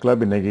wife skills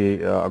club இன்றைக்கி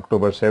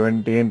அக்டோபர்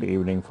 17th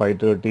ஈவினிங்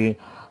 5:30.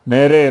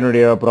 நேரே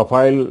என்னுடைய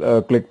ப்ரொஃபைல்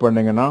கிளிக்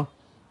பண்ணிங்கன்னா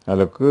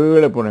அதில்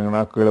கீழே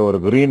போனீங்கன்னா கீழே ஒரு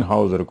க்ரீன்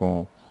ஹவுஸ் இருக்கும்,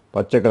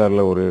 பச்சை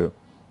கலரில் ஒரு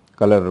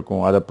கலர்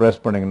இருக்கும். அதை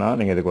ப்ரெஸ் பண்ணிங்கன்னா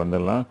நீங்கள் இதுக்கு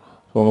வந்துடலாம்.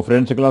 ஸோ உங்கள்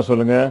ஃப்ரெண்ட்ஸுக்கெல்லாம்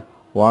சொல்லுங்கள்,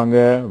 வாங்க,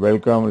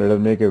 welcome,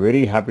 let make a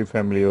very happy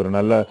family. ஒரு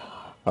நல்ல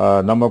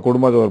நம்ம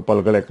குடும்பத்தை ஒரு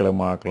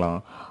பல்கலைக்கழகமாக ஆக்கலாம்,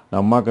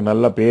 நம்ம அம்மாவுக்கு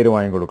நல்ல பேர்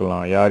வாங்கி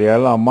கொடுக்கலாம். யார்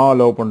யாரெல்லாம் அம்மாவை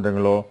லவ்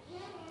பண்ணுறீங்களோ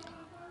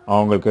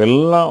அவங்களுக்கு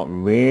எல்லாம்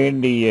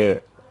வேண்டிய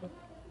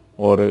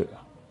ஒரு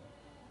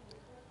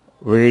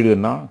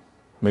வீடுன்னா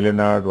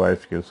millionaire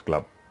wife skills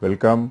club.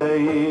 Welcome.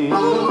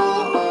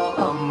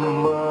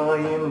 அம்மா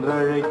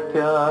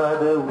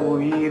என்றழைக்காத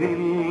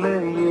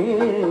உயிரில்லையே,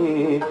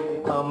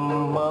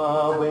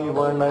 அம்மாவை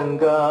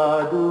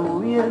வணங்காது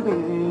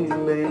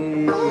உயர்வில்லை.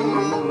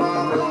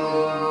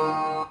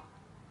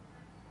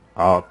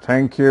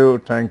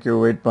 தேங்க்யூ.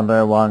 வெயிட்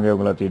பண்ணுறேன். வாங்க,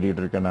 உங்களை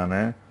தேடிக்கிட்டு இருக்கேன்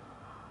நான்.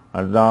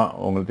 அதுதான்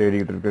உங்களை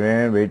தேடிக்கிட்டு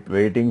இருக்கிறேன்.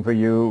 Waiting for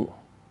you.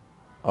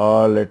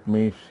 Let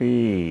me see.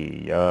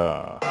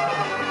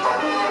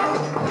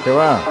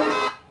 ஓகேவா?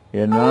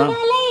 என்ன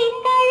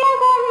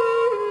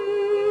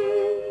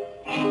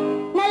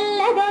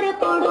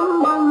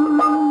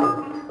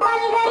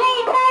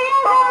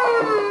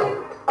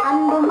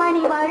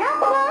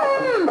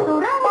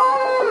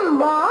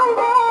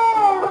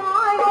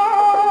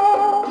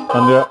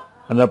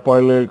அந்த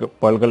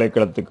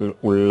பல்கலைக்கழகத்துக்கு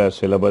உள்ள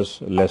சிலபஸ்,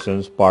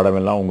 லெசன்ஸ்,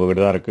 பாடமெல்லாம்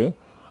உங்ககிட்ட தான் இருக்குது.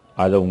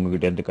 அதை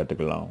உங்ககிட்டேருந்து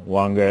கற்றுக்கலாம்.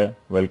 வாங்க,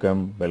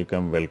 வெல்கம்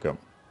வெல்கம் வெல்கம்.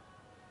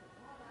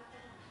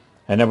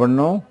 என்ன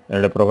பண்ணணும்?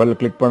 என்னோடய ப்ரொஃபைல்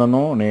கிளிக்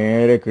பண்ணணும்.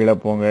 நேரே கீழே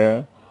போங்க.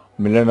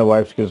 மில்லியனர்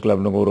வைஃப் ஸ்கில்ஸ்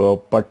கிளப்னு ஒரு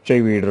பச்சை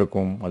வீடு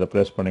இருக்கும், அதை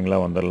ப்ரெஸ் பண்ணிங்களா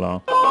வந்துடலாம்.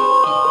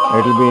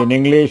 It will be in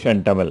English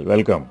and Tamil.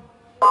 Welcome.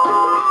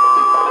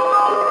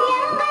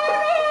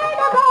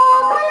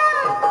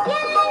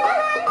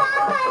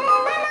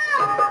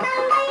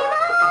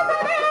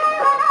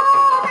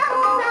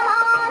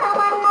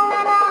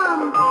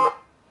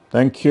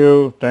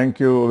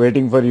 Thank you.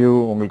 Waiting for you.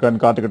 உங்களுக்கான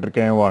காத்துக்கிட்டு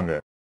இருக்கேன். வாங்க.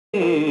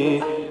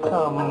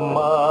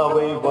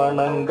 அம்மாவை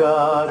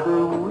வணங்காது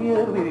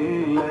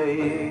உயர்வில்லை,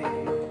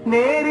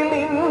 நேரில்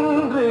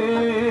நின்று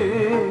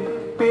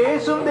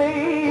பேசும்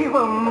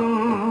தெய்வம்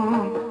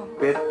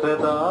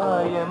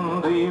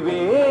பெற்றதாயன்றி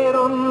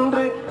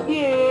வேறொன்று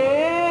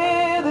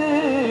ஏது,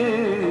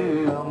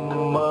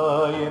 அம்மா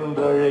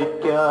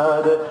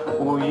என்றழைக்காத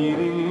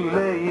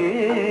உயிரில்லையே,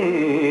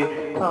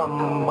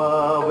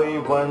 அம்மாவை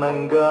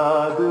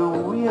வணங்காது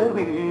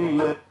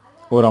உயர்வில்லை.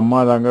 ஒரு அம்மா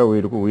தாங்க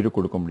உயிர்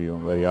கொடுக்க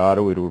முடியும், வேறு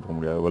யாரும் உயிர் கொடுக்க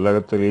முடியாது.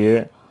 உலகத்திலேயே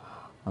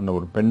அந்த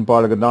ஒரு பெண்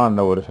பாலுக்கு தான்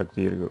அந்த ஒரு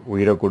சக்தி இருக்குது.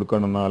 உயிரை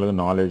கொடுக்கணுன்னாலும்,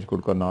 நாலேஜ்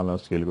கொடுக்கறனாலும்,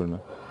 ஸ்கில்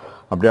கொடுக்கணும்.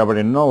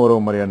 அப்படி இன்னும் ஒரு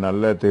முறையை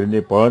நல்லா தெரிஞ்சு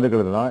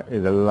பகிர்ந்துக்கிறது தான்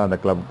இதெல்லாம் அந்த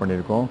கிளப்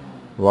பண்ணியிருக்கோம்.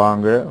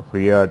 வாங்க,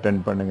 ஃப்ரீயாக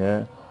அட்டென்ட்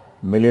பண்ணுங்கள்.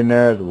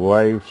 Millionaire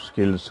wife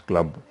skills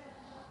club.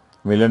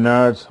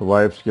 Millionaires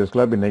wife skills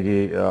club இன்றைக்கி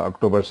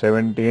அக்டோபர்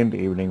 17th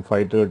ஈவினிங்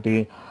 5:30.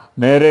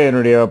 நேரே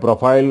என்னுடைய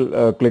ப்ரொஃபைல்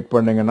கிளிக்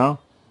பண்ணிங்கன்னா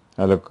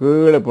அதில்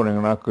கீழே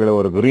போனீங்கன்னா கீழே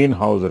ஒரு க்ரீன்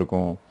ஹவுஸ்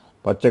இருக்கும்,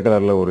 பச்சை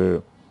கலரில் ஒரு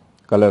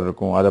கலர்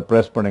இருக்கும். அதை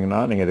ப்ரெஸ் பண்ணிங்கன்னா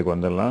நீங்கள் இதுக்கு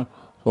வந்துடலாம்.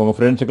 ஸோ உங்கள்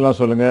ஃப்ரெண்ட்ஸுக்கெல்லாம்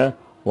சொல்லுங்கள்,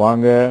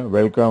 வாங்க,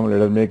 welcome,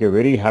 let make a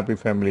very happy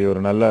family. ஒரு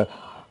நல்ல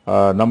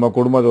நம்ம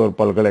குடும்பத்தை ஒரு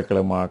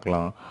பல்கலைக்கழகமாக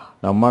ஆக்கலாம்,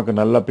 நம்ம அம்மாவுக்கு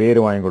நல்ல பேர்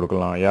வாங்கி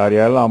கொடுக்கலாம். யார்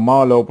யாரெல்லாம்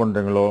அம்மாவை லவ்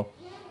பண்ணுறீங்களோ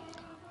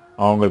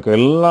அவங்களுக்கு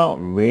எல்லாம்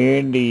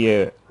வேண்டிய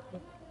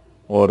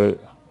ஒரு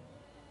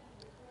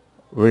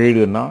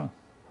வீடுன்னா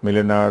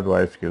millionaire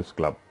wife skills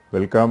club.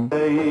 Welcome.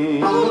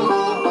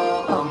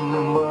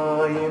 அம்மா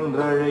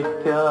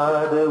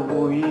என்றழைக்காத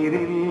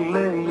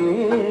உயிரில்லையே,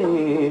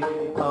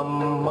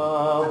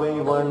 அம்மாவை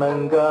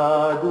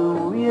வணங்காது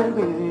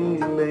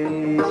உயர்வில்லை.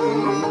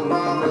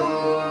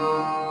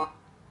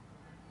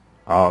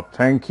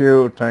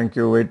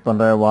 தேங்க்யூ. வெயிட்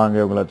பண்ணுறேன். வாங்க,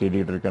 உங்களை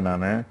தேடிக்கிட்டு இருக்கேன்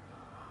நான்.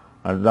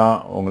 அதுதான்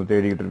உங்களை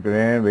தேடிக்கிட்டு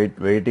இருக்கிறேன்.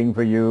 Waiting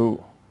for you.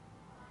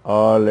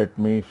 Let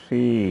me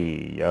see.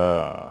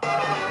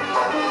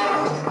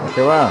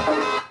 ஓகேவா?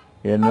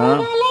 என்ன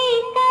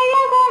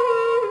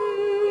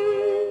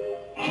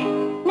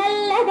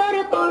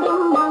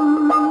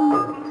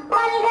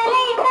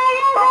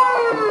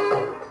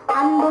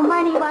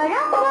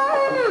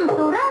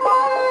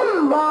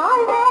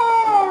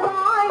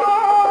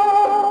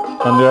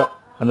அந்த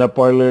அந்த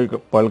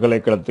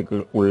பல்கலைக்கழகத்துக்கு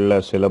உள்ள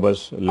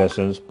சிலபஸ்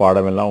லெசன்ஸ்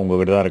பாடமெல்லாம்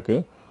உங்ககிட்ட தான்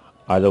இருக்குது.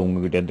 அதை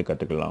உங்ககிட்டேருந்து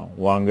கற்றுக்கலாம்.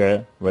 வாங்க.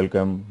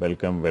 Welcome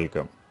welcome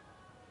welcome.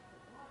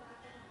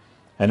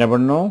 என்ன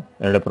பண்ணணும்?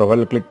 என்னோடய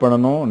ப்ரொஃபைல் கிளிக்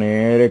பண்ணணும்.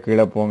 நேரே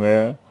கீழே போங்க.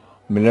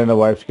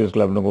 மில்லியனர் வாய்ஸ் ஸ்கில்ஸ்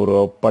கிளப்னு ஒரு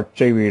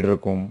பச்சை வீடு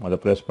இருக்கும். அதை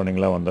ப்ரெஸ்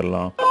பண்ணிங்களா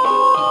வந்துடலாம்.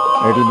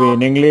 It will be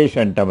in English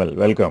and Tamil.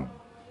 Welcome.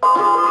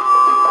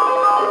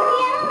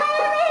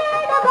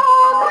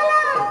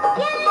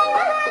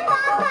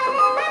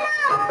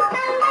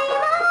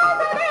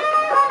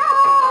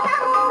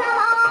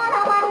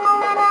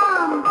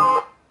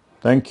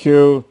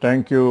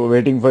 Thank you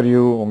waiting for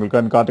you.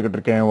 உங்களுக்கான காத்துக்கிட்டு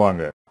இருக்கேன்.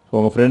 வாங்க. ஸோ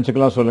உங்கள்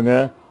ஃப்ரெண்ட்ஸுக்கெல்லாம்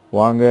சொல்லுங்கள்.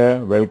 வாங்க.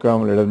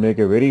 Welcome. Let us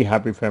make a very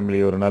happy family.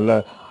 ஒரு நல்ல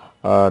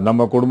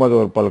நம்ம குடும்பத்தை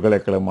ஒரு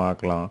பல்கலைக்கழகமாக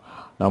ஆக்கலாம்.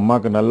 நம்ம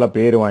அம்மாவுக்கு நல்ல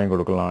பேர் வாங்கி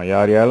கொடுக்கலாம்.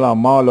 யார் யாரெல்லாம்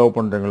அம்மாவை லவ்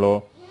பண்ணுறீங்களோ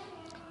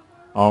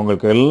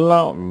அவங்களுக்கு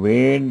எல்லாம்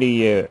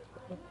வேண்டிய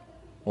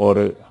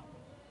ஒரு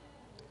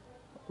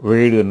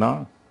வீடுனா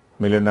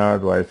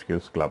millionaire voice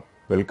skills club.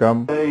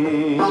 Welcome.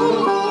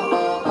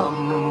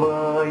 அம்மா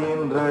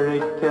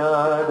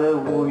என்றழைக்காத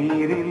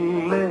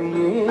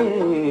உயிரில்லையே,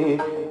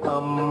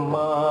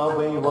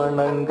 அம்மாவை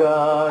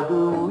வணங்காது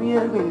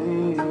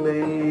உயர்வில்லை.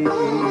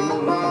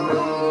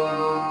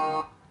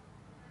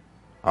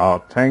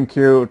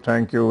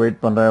 தேங்க்யூ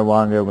வெயிட் பண்ணுறேன்.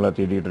 வாங்க. உங்களை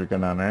தேடிக்கிட்டு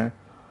இருக்கேன். நான்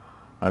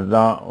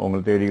அதுதான்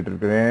உங்களை தேடிக்கிட்டு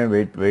இருக்கிறேன்.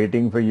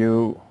 Waiting for you.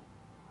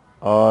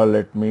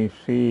 Let me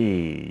see.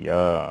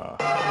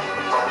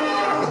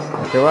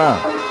 ஓகேவா?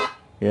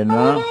 என்ன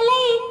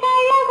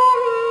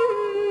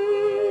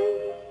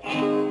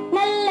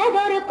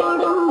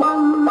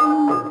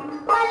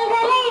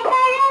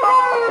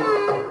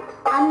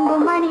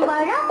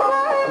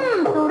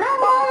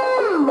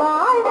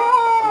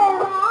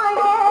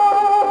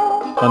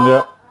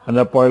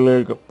அந்த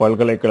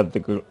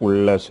பல்கலைக்கழகத்துக்கு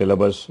உள்ள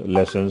சிலபஸ்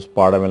லெசன்ஸ்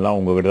பாடமெல்லாம்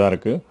உங்ககிட்ட தான்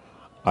இருக்குது.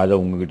 அதை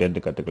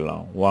உங்ககிட்டேருந்து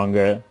கற்றுக்கலாம். வாங்க.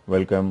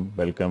 Welcome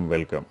welcome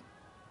welcome.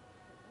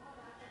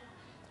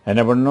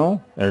 என்ன பண்ணணும்?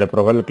 என்னோடய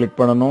ப்ரொஃபைல் கிளிக்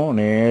பண்ணணும்.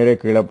 நேரே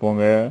கீழே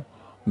போங்க.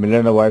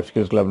 மில்லியனர் வாய்ஸ்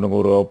ஸ்கில்ஸ் கிளப்னு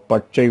ஒரு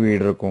பச்சை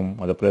வீடு இருக்கும்.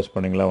 அதை ப்ரெஸ்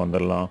பண்ணிங்களா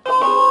வந்துடலாம்.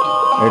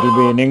 It will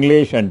be in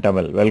English and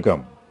Tamil.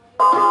 Welcome.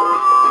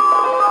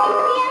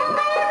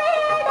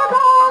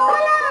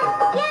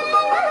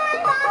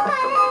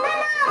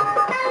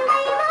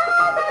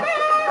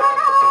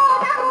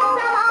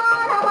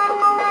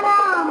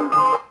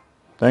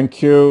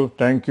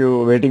 Thank you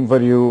waiting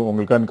for you.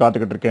 உங்களுக்கான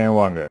காத்துக்கிட்டு இருக்கேன்.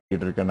 வாங்க.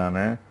 இருக்கேன்.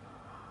 நான்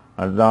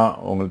அதுதான்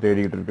உங்களை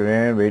தேடிக்கிட்டு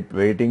இருக்கிறேன்.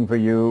 Waiting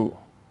for you.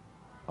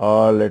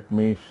 Let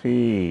me see.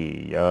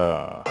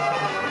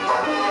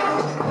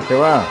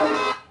 ஓகேவா?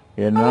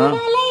 என்ன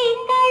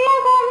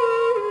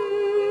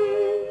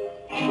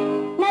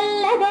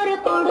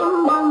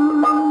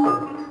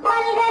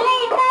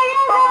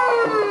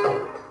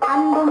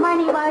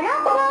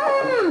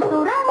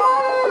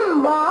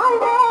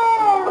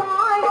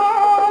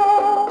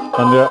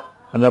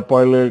அந்த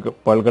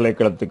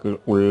பல்கலைக்கழகத்துக்கு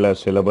உள்ள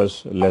சிலபஸ்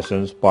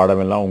லெசன்ஸ்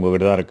பாடமெல்லாம்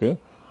உங்ககிட்ட தான் இருக்குது.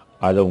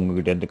 அதை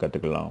உங்ககிட்டேருந்து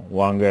கற்றுக்கலாம்.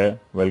 வாங்க.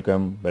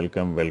 Welcome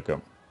welcome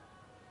welcome.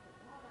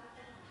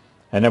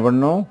 என்ன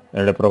பண்ணணும்?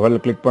 என்னோடய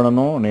ப்ரொஃபைல் கிளிக்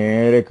பண்ணணும்.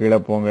 நேரே கீழே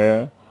போங்க.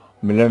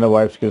 மில்லியனர்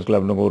வாய்ஸ் ஸ்கில்ஸ்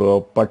கிளப்னு ஒரு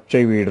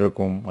பச்சை வீடு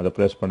இருக்கும். அதை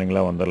ப்ரெஸ்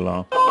பண்ணிங்களா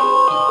வந்துடலாம்.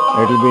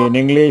 It will be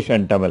in English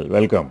and Tamil.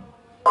 Welcome.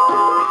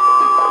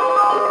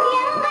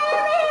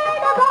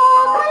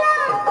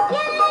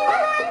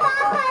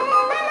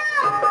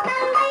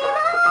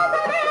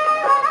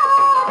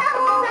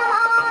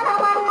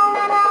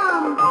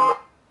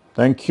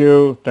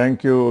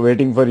 Thank you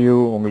waiting for you.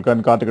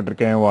 உங்களுக்கான காத்துக்கிட்டு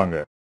இருக்கேன். வாங்க.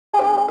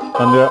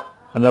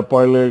 அந்த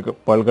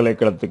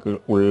பல்கலைக்கழகத்துக்கு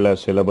உள்ள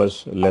சிலபஸ்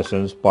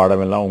லெசன்ஸ்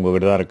பாடமெல்லாம்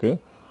உங்ககிட்ட தான் இருக்குது.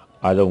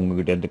 அதை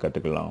உங்ககிட்டேருந்து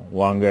கற்றுக்கலாம்.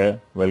 வாங்க.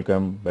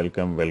 Welcome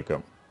welcome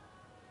welcome.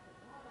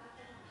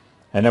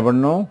 என்ன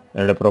பண்ணணும்?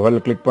 என்னோடய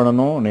ப்ரொஃபைல் கிளிக்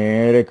பண்ணணும்.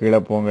 நேரே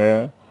கீழே போங்க.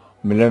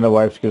 மில்லியனர்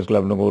வாய்ஸ் ஸ்கில்ஸ்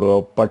கிளப்னு ஒரு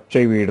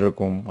பச்சை வீடு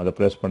இருக்கும். அதை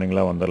ப்ரெஸ்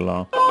பண்ணிங்களா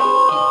வந்துடலாம்.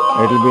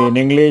 It will be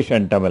in English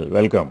and Tamil.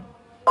 Welcome.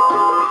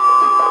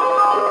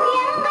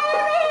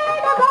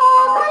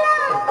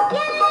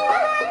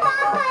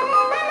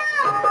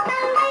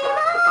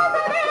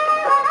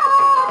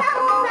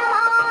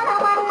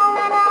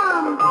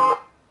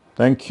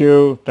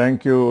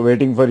 Thank you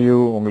waiting for you.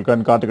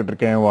 உங்களுக்கான காத்துக்கிட்டு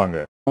இருக்கேன். வாங்க.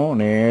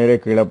 நேரே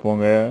கீழே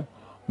போங்க.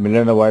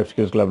 மில்லியனர் வாய்ஸ்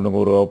ஸ்கில்ஸ் கிளப்னு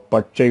ஒரு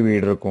பச்சை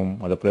வீடு இருக்கும்.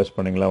 அதை ப்ரெஸ்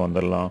பண்ணிங்களா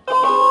வந்துடலாம்.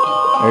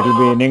 It will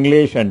be in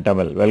English and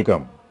Tamil.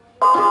 Welcome.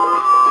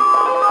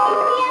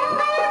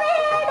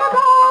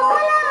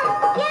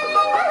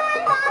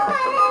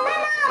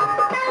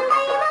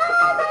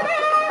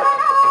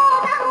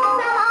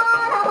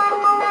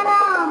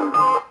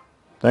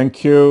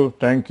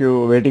 Thank you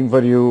waiting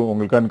for you.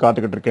 உங்களுக்கான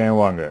காத்துக்கிட்டு இருக்கேன்.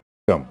 வாங்க.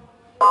 Welcome.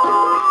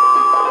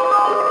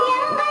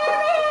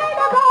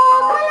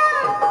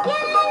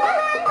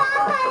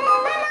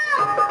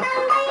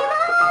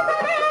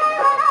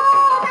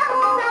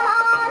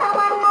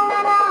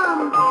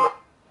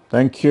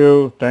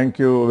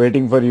 Thank you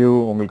waiting for you.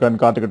 உங்களுக்கான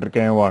காத்துக்கிட்டு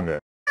இருக்கேன். வாங்க.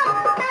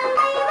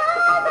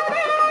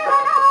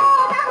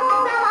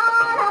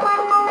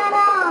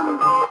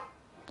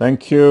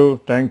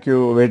 Thank you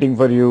waiting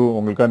for you.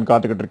 உங்களுக்கான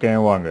காத்துக்கிட்டு இருக்கேன்.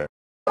 வாங்க.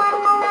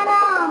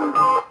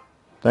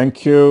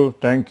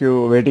 தேங்க்யூ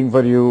வெயிட்டிங்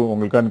ஃபார் யூ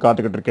உங்களுக்கான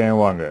காத்துக்கிட்டு இருக்கேன்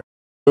வாங்க.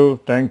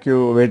 தேங்க்யூ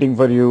வெயிட்டிங்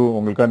ஃபார் யூ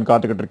உங்களுக்கான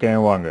காத்துக்கிட்டு இருக்கேன்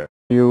வாங்க.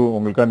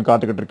 உங்களுக்கான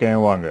காத்துக்கிட்டு இருக்கேன்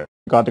வாங்க.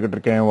 காத்துக்கிட்டு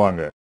இருக்கேன்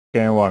வாங்க.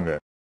 வாங்க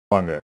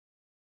வாங்க.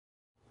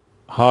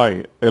 ஹாய்,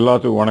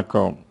 எல்லாத்துக்கும்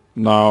வணக்கம்.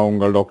 நான்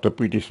உங்கள் டாக்டர்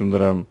பிடி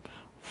சுந்தரம்,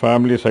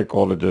 ஃபேமிலி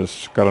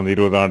சைக்காலஜிஸ்ட். கடந்த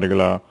 20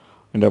 ஆண்டுகளாக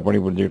இந்த பணி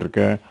புரிஞ்சுக்கிட்டு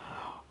இருக்கேன்.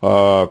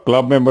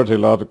 கிளப் மெம்பர்ஸ்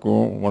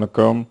எல்லாத்துக்கும்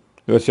வணக்கம்.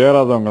 இதை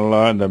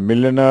சேராதவங்கெல்லாம் இந்த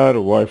மில்லியனர்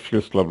வைஃப்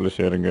ஸ்கில்ஸ் கிளப்பில்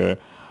சேருங்க.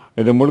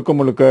 இது முழுக்க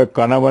முழுக்க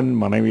கணவன்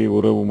மனைவி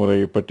உறவு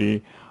முறையை பற்றி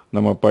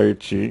நம்ம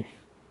பயிற்சி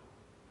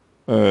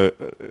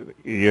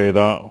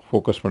தான்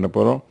ஃபோக்கஸ் பண்ண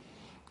போகிறோம்.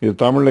 இது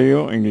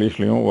தமிழ்லையும்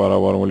இங்கிலீஷ்லேயும்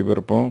வாரம்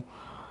ஒளிபரப்போம்.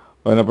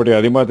 அதை பற்றி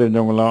அதிகமாக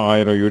தெரிஞ்சவங்களாம்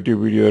 1000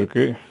 யூடியூப் வீடியோ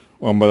இருக்குது,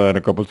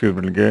 50,000 கப்பல்ஸ்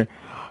இருக்கு.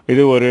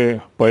 இது ஒரு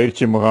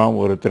பயிற்சி முகாம்,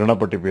 ஒரு திறனை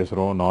பற்றி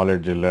பேசுகிறோம்,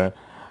 நாலேஜ் இல்லை.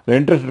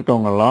 இன்ட்ரெஸ்ட்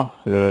இருக்கவங்கெல்லாம்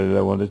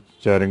இதில் வந்து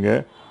சேருங்க.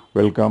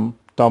 வெல்கம்.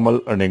 Tamil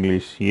and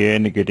English.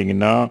 ஏன்னு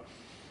கேட்டிங்கன்னா,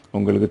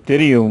 உங்களுக்கு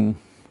தெரியும்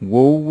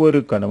ஒவ்வொரு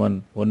கணவன்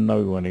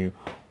ஒன்றாக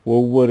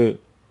ஒவ்வொரு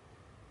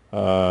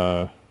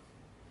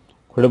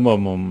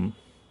குடும்பமும்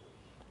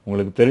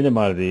உங்களுக்கு தெரிஞ்ச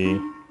மாதிரி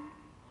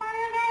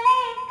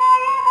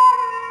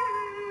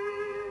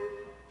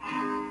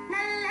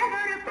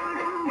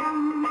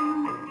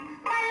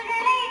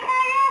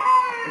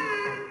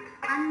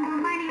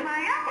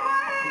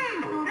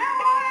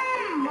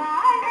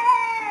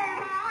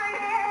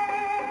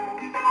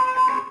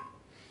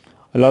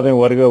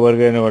எல்லாத்தையும்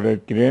வருக என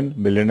வரவேற்கிறேன்.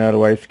 மில்லியனர்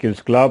வைஃப்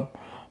ஸ்கில்ஸ் கிளப்,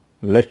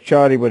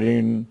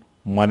 லட்சாதிபதியின்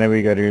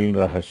மனைவிகளின்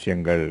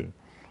ரகசியங்கள்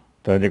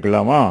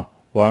தெரிஞ்சுக்கலாமா?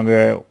 வாங்க.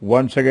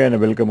 once again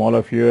welcome all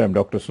of you. I'm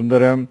Dr.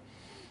 Sundaram,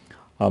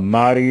 a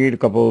married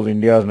couples,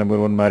 India's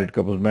 #1 married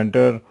couples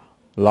mentor.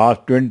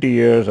 Last 20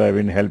 years I've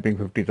been helping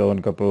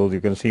 50,000 couples.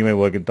 You can see my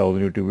work in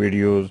 1,000 YouTube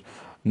videos.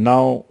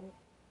 Now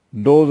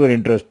those who are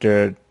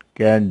interested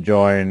can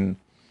join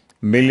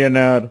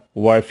Millionaire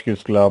Wife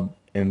Skills Club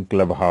in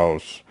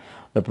Clubhouse.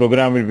 The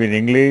program will be in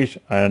English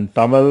and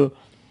Tamil,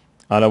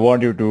 and I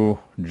want you to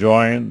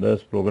join this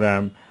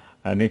program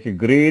and make a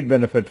great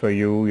benefit for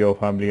you, your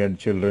family and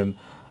children.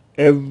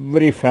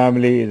 Every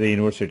family is a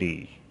university.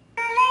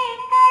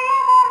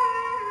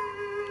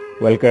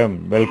 Welcome.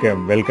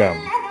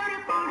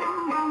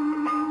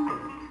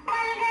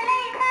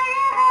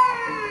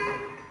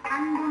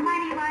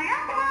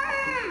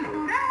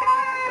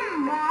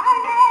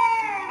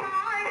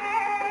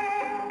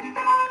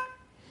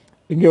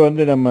 இங்கே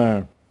வந்து நம்ம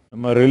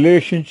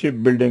relationship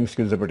building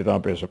ஸ்கில்ஸை பற்றி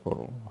தான் பேச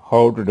போகிறோம்.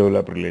 How to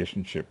develop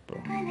relationship.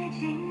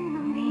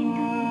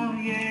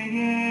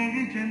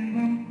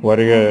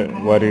 வருக.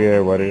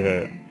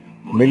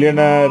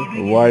 Millionaire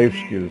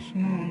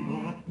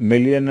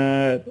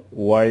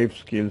wife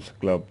skills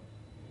club.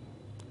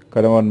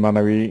 கணவன்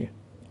மனைவி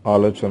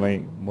ஆலோசனை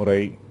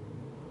முறை,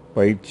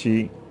 பயிற்சி,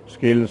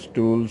 ஸ்கில்ஸ்,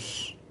 டூல்ஸ்.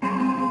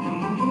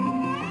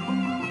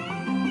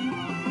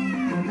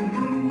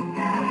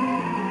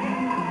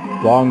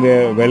 வாங்க.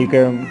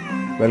 Welcome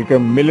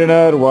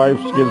millionaire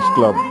wife skills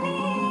club.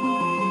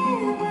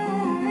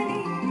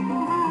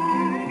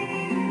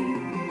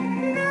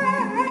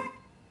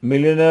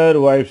 Millionaire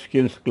Wife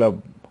Skills Club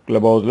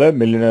ஹவுஸில்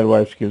Millionaire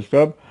Wife Skills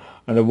Club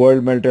அந்த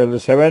வேர்ல்டு மெல்டர்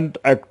 7th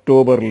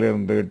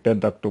அக்டோபர்லேருந்து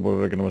 10th அக்டோபர்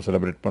வரைக்கும் நம்ம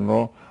செலிப்ரேட்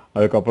பண்ணுறோம்.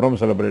 அதுக்கப்புறம்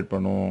செலிப்ரேட்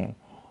பண்ணுவோம்.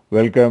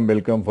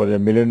 Welcome for the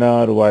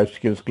Millionaire Wife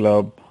Skills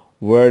Club.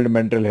 World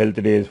mental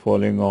health day is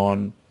following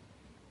on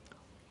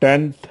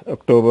 10th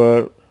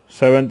October.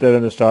 7th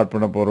இருந்து start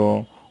பண்ண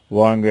போகிறோம்.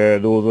 வாங்க.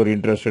 தோஸ் ஒரு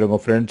இன்ட்ரெஸ்டட்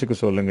உங்கள் ஃப்ரெண்ட்ஸுக்கு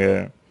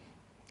சொல்லுங்கள்.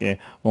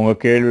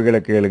 உங்கள்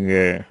கேள்விகளை கேளுங்க.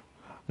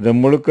 இது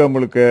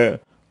முழுக்க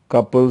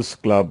couples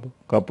club,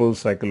 couples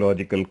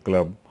psychological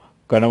club,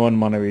 கணவன்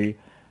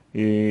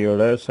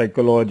மனைவியோட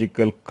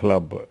சைக்கலாஜிக்கல்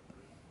கிளப்.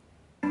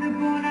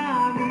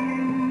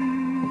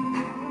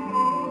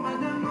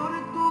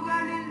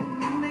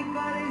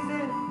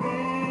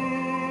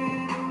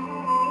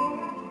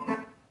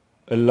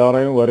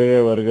 எல்லாரையும்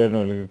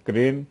வருகன்னு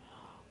இருக்கிறேன்.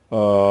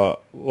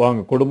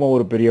 வாங்க. குடும்பம்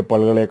ஒரு பெரிய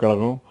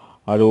பல்கலைக்கழகம்.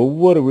 அது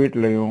ஒவ்வொரு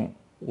வீட்டிலையும்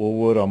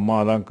ஒவ்வொரு அம்மா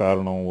தான்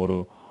காரணம், ஒரு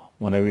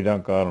மனைவி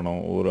தான் காரணம்,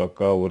 ஒரு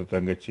அக்கா, ஒரு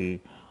தங்கச்சி,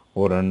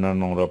 ஒரு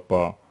அண்ணன், ஒரு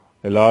அப்பா.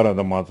 எல்லாரும்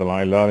அதை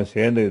மாற்றலாம். எல்லாரும்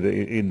சேர்ந்து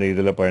இந்த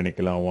இதில்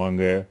பயணிக்கலாம்.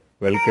 வாங்க.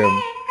 வெல்கம்.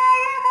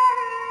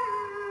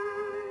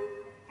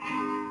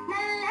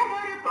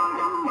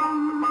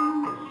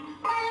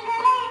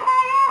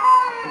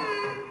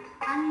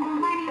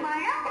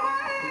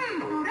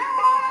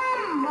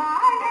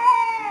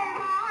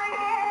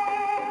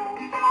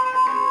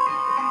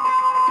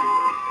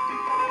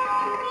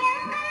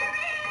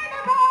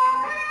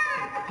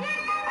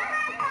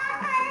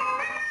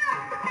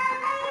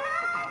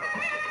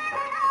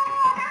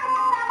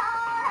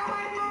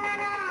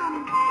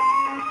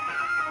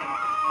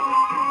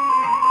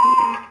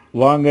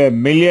 வாங்க.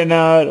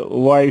 மில்லியனர்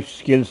வைஃப்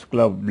ஸ்கில்ஸ்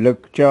கிளப்,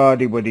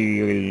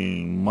 லட்சாதிபதிகள்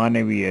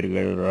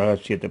மனைவியர்கள்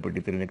ரகசியத்தை பற்றி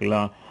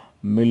தெரிஞ்சுக்கலாம்.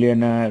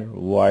 Millionaire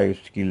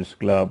wife skills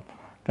club.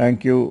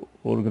 Thank you.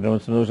 ஒரு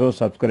சந்தோஷம்.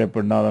 சப்ஸ்கிரைப்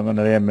பண்ணாதவங்க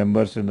நிறைய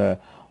மெம்பர்ஸ் இந்த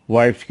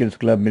wife skills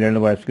club,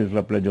 millionaire wife skills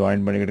கிளப்பில்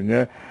ஜாயின் பண்ணிக்கிடுங்க.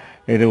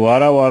 இது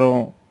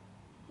வாரம்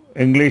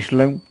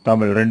இங்கிலீஷ்லையும்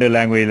தமிழ் 2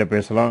 லாங்குவேஜில்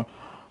பேசலாம்.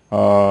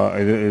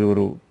 இது இது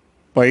ஒரு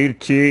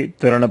பயிற்சி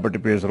திறனை பற்றி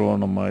பேசுகிறோம்.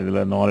 நம்ம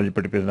இதில் நாலேஜ்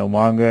பற்றி பேசுகிறோம்.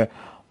 வாங்க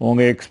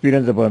உங்கள்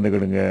எக்ஸ்பீரியன்ஸை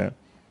பகிர்ந்துக்கிடுங்க,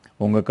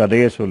 உங்கள்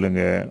கதையை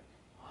சொல்லுங்கள்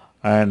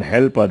அண்ட்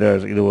ஹெல்ப்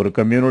அதர்ஸ். இது ஒரு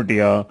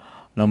கம்யூனிட்டியாக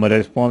நம்ம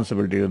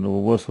ரெஸ்பான்சிபிலிட்டி வந்து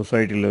ஒவ்வொரு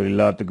சொசைட்டியில்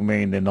எல்லாத்துக்குமே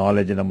இந்த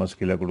நாலேஜை நம்ம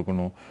ஸ்கில்லை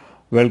கொடுக்கணும்.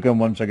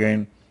 Welcome once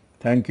again.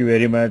 Thank you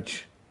very much.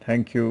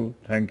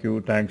 Thank you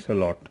thanks a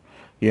lot.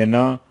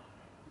 ஏன்னா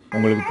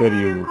உங்களுக்கு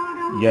தெரியும்,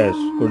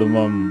 எஸ்,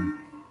 குடும்பம்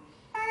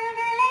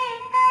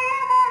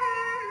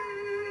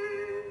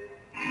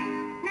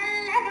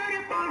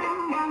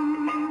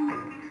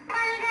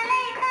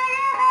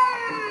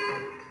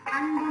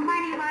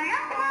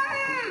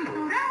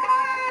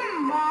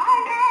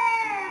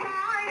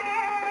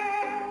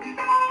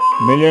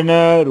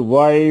Millionaire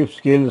Wife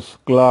Skills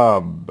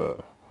Club.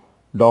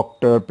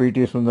 Dr.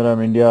 P.T. Sundaram,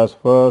 India's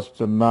first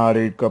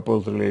married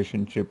couples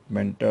relationship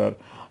mentor.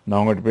 நான்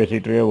உங்கள்கிட்ட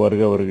பேசிகிட்டே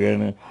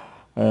வருகன்னு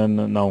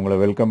நான் உங்களை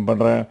வெல்கம்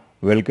பண்ணுறேன்.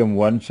 Welcome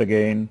once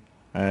again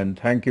and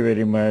thank you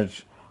very much.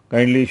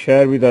 Kindly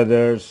share with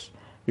others.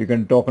 You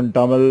can talk in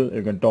Tamil,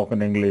 you can talk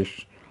in English.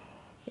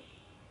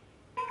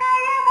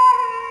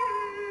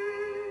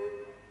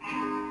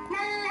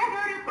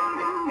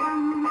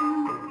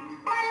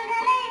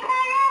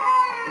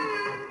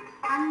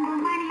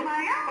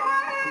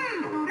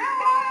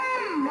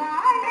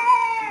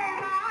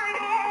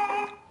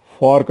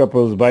 For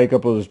couples, by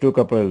couples, two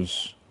couples,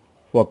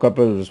 for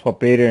couples, for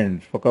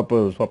parents, for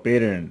couples, for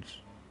parents.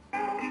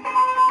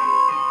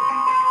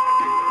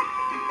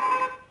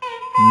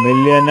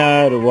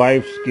 Millionaire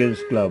Wife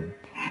Skills Club.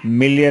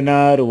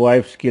 Millionaire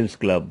Wife Skills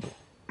Club.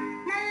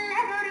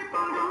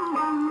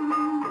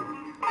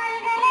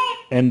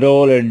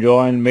 Enroll and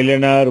join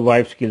Millionaire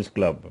Wife Skills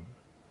Club.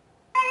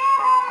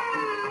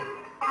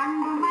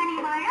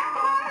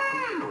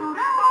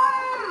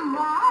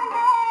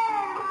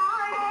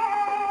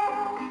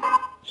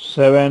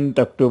 7th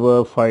October,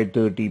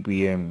 5:30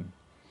 p.m.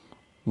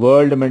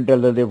 World Mental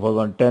Health Day was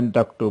on 10th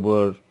October,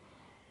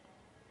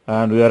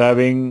 and we are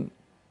having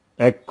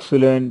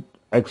excellent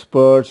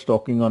experts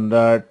talking on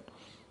that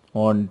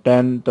on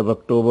 10th of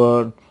October.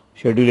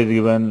 Schedule is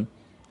given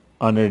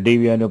on a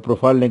DV and your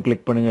profile link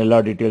click பண்ணுங்க, எல்லா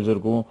details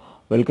இருக்கும்.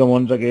 Welcome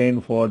once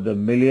again for the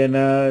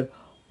millionaire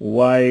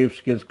wife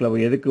skills club.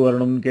 எதுக்கு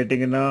வரணும்னு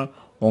கேட்டிங்கன்னா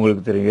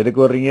உங்களுக்கு தெரியும்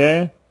எதுக்கு வர்றீங்க.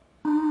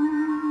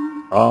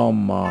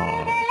 ஆமாம்,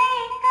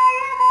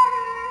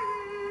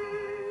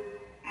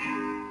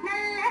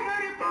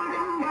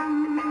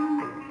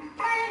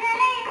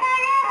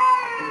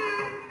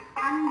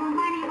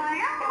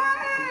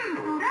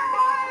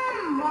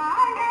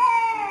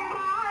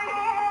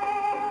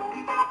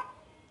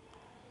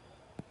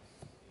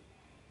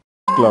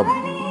 club.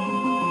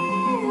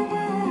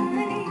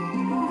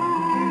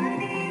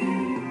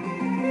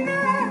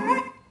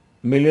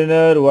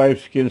 Millionaire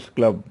Wife Skills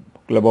Club.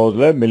 Clubhouse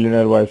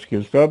Millionaire Wife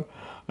Skills Club.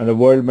 And the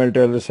World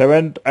Mental Health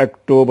 7th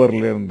October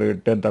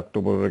 10th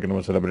October வரைக்கும்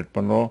நம்ம செலிப்ரேட்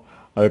பண்ணோம்.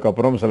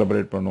 அதுக்கப்புறம்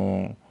செலிப்ரேட்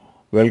பண்ணுவோம்.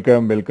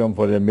 Welcome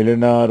for the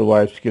Millionaire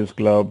Wife Skills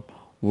Club.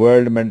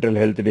 World Mental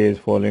Health Day is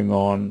falling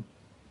on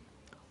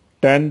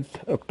 10th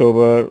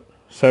October.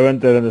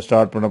 7th இருந்து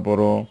start பண்ண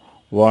போகிறோம்.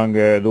 வாங்க,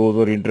 those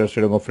who are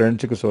interested உங்கள்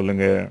ஃப்ரெண்ட்ஸுக்கு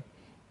சொல்லுங்கள்,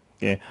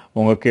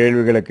 உங்கள்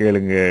கேள்விகளை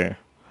கேளுங்க.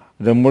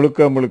 இது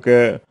முழுக்க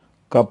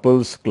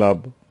couples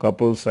club,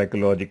 couples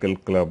psychological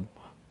club,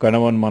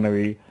 கணவன்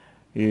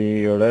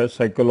மனைவியோட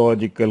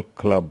சைக்கலாஜிக்கல்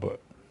கிளப்.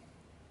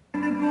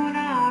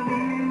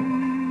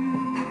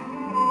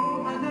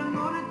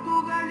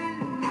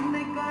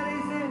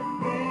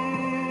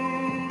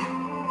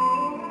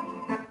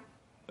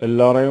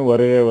 எல்லாரையும்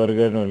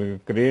வருகன்னு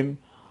இருக்கிறேன்.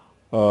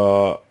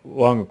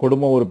 வாங்க,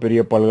 குடும்பம் ஒரு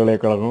பெரிய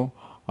பல்கலைக்கழகம்.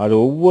 அது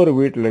ஒவ்வொரு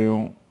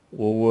வீட்டிலையும்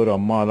ஒவ்வொரு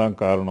அம்மா தான்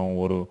காரணம்,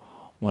 ஒரு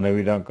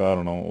மனைவி தான்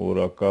காரணம்,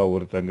 ஒரு அக்கா,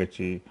 ஒரு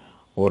தங்கச்சி,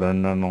 ஒரு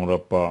அண்ணன், ஒரு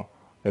அப்பா,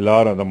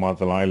 எல்லாரும் அதை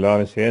மாற்றலாம்.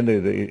 எல்லாரும் சேர்ந்து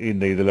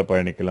இந்த இதில்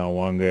பயணிக்கலாம்.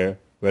 வாங்க,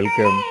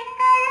 வெல்கம்.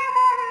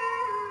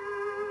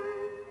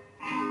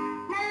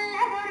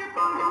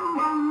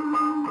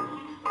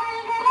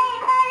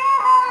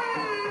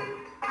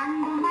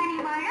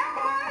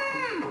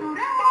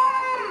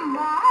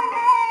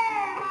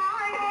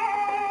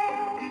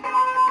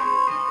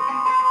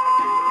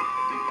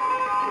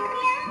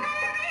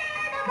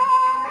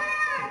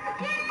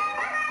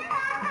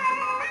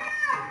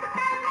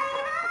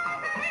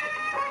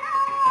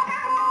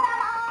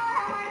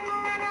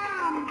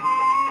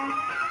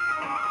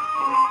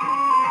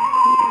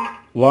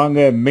 வாங்க,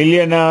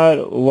 மில்லியனர்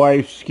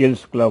வைஃப்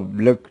ஸ்கில்ஸ் கிளப்.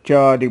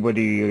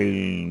 லட்சாதிபதிகள்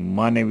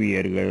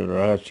மாணவியர்கள்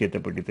ரகசியத்தை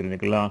பற்றி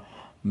தெரிஞ்சுக்கலாம்.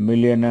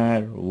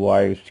 Millionaire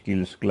wife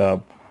skills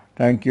club.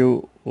 Thank you.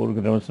 ஒரு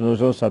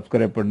சந்தோஷம்.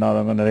 சப்ஸ்கிரைப்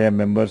பண்ணாதவங்க நிறைய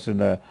மெம்பர்ஸ்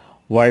இந்த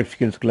wife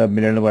skills club,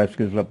 millionaire wife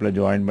skills கிளப்பில்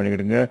ஜாயின்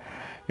பண்ணிக்கிடுங்க.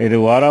 இது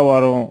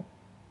வாரம்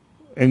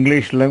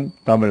இங்கிலீஷ்லையும்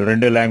தமிழ்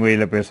 2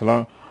 லாங்குவேஜில்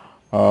பேசலாம்.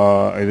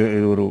 இது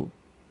ஒரு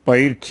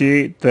பயிற்சி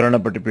திறனை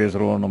பற்றி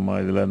பேசுகிறோம். நம்ம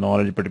இதில்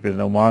நாலேஜ் பற்றி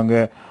பேசுகிறோம்.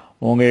 வாங்க,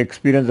 உங்கள்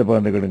எக்ஸ்பீரியன்ஸை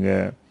பகிர்ந்துக்கிடுங்க,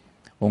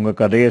 உங்கள்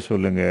கதையை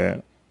சொல்லுங்கள்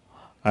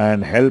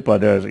அண்ட் ஹெல்ப்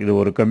அதர்ஸ். இது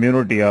ஒரு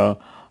கம்யூனிட்டியாக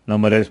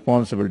நம்ம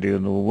ரெஸ்பான்சிபிலிட்டி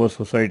வந்து ஒவ்வொரு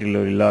சொசைட்டியில்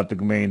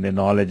எல்லாத்துக்குமே இந்த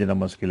நாலேஜை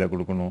நம்ம ஸ்கில்லை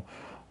கொடுக்கணும்.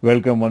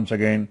 Welcome once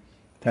again.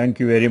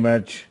 Thank you very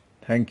much.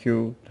 Thank you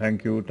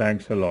thank you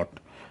thanks a lot.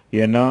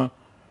 ஏன்னா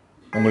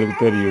உங்களுக்கு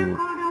தெரியும்,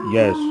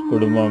 எஸ்,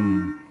 குடும்பம்.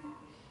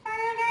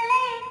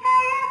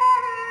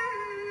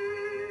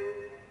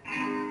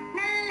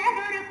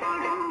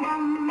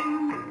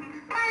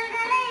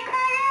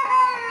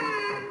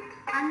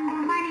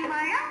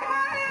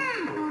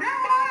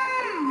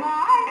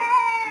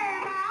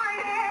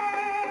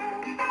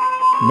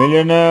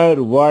 Millionaire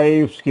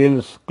Wife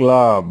Skills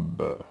Club.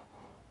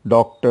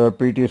 Dr.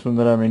 P.T.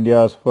 Sundaram,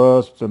 India's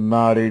first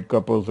married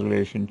couples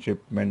relationship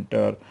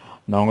mentor.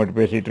 நான் உங்கள்கிட்ட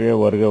பேசிட்டு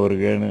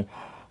வருகன்னு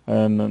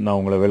நான்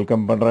உங்களை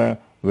வெல்கம் பண்ணுறேன்.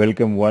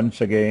 Welcome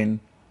once again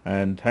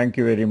and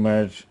thank you very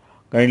much.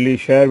 Kindly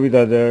share with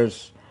others.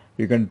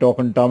 You can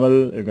talk in Tamil,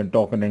 you can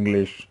talk in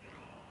English.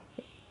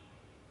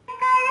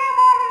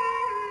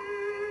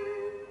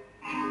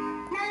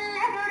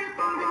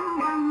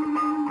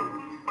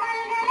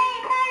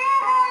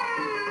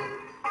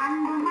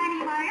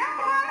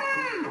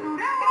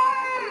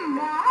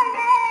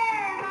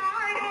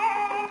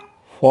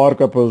 For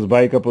couples,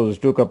 by couples,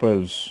 two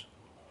couples,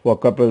 for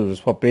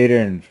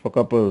parents, for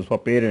couples, for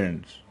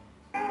parents.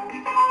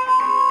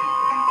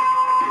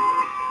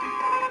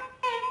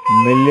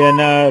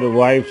 Millionaire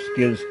Wife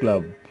Skills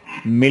Club.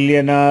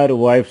 Millionaire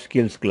Wife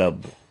Skills Club.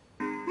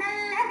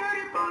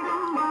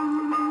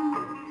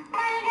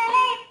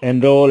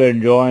 Enroll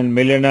and join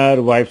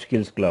Millionaire Wife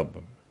Skills Club.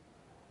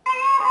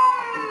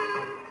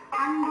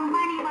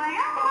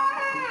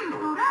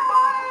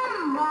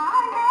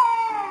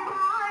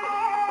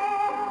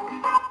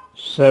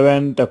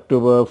 7th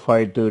October,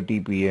 5:30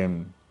 p.m.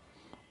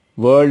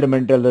 World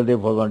Mental Health Day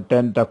was on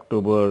 10th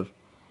October,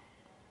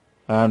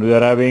 and we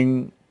are having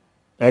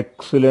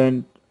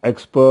excellent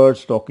experts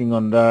talking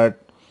on that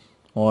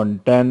on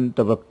 10th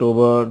of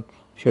October.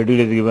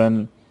 Schedule is given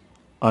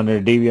on a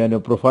DV and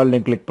a profile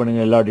link. Click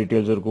பண்ணுங்க, எல்லா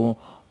details இருக்கும்.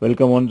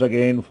 Welcome once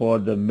again for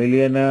the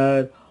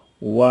Millionaire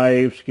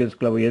Wife Skills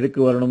Club.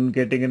 எதுக்கு வரணும்னு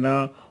கேட்டிங்கன்னா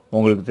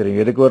உங்களுக்கு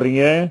தெரியும் எதுக்கு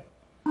வர்றீங்க.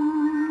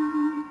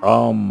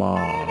 ஆமா,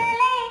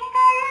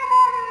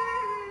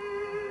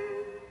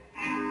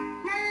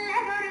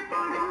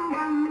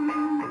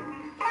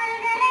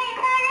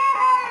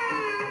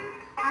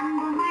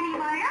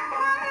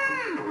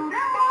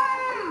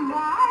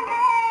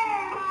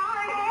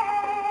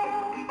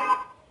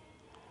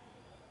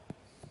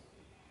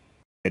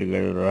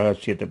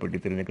 ரகசியத்தை பற்றி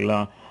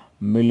தெரிஞ்சுக்கலாம்.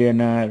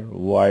 Millionaire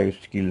wife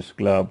skills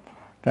club.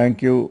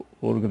 Thank you.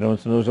 ஒரு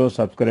சந்தோஷம்.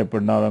 சப்ஸ்கிரைப்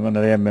பண்ணாதவங்க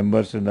நிறைய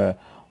மெம்பர்ஸ் இந்த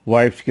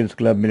wife skills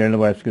club,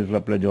 millionaire wife skills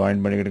கிளப்பில்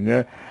ஜாயின் பண்ணிக்கிடுங்க.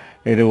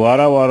 இது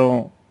வாரம்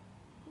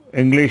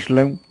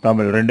இங்கிலீஷ்லையும்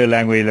தமிழ் ரெண்டு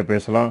லாங்குவேஜில்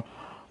பேசலாம்.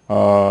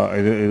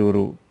 இது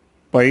ஒரு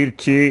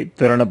பயிற்சி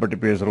திறனை பற்றி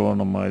பேசுகிறோம்.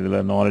 நம்ம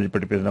இதில் நாலேஜ்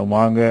பற்றி பேசுகிறோம்.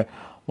 வாங்க,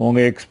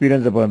 உங்கள்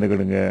எக்ஸ்பீரியன்ஸை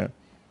பகிர்ந்துக்கிடுங்க,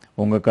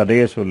 உங்கள்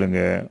கதையை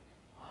சொல்லுங்கள்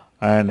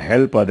அண்ட்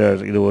ஹெல்ப்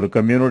அதர்ஸ். இது ஒரு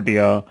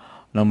கம்யூனிட்டியாக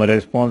நம்ம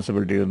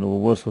ரெஸ்பான்சிபிலிட்டி வந்து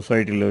ஒவ்வொரு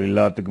சொசைட்டியில்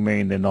எல்லாத்துக்குமே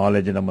இந்த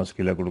நாலேஜை நம்ம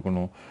ஸ்கில்லை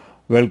கொடுக்கணும்.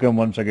 Welcome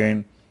once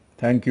again.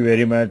 Thank you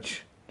very much.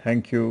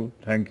 Thank you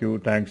thank you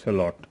thanks a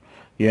lot.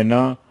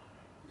 ஏன்னா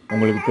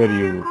உங்களுக்கு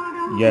தெரியும்,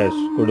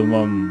 எஸ்,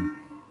 குடும்பம்.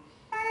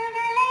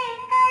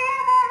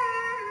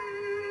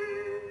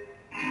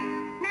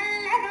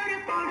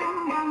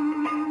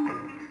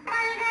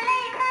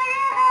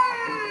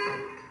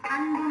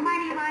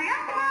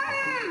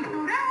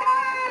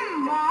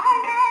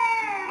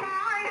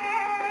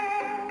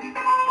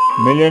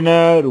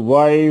 Millionaire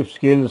Wife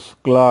Skills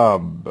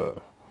Club.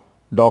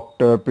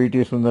 Dr.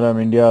 P.T. Sundaram,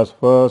 India's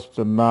first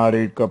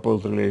married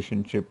couples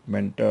relationship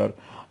mentor.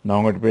 நான்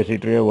உங்கள்கிட்ட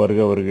பேசிட்டு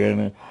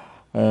வருகன்னு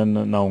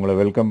நான் உங்களை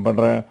வெல்கம்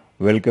பண்ணுறேன்.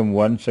 Welcome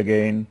once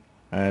again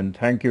and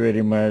thank you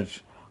very much.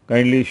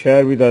 Kindly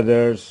share with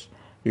others.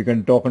 You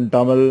can talk in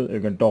Tamil,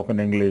 you can talk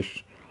in English.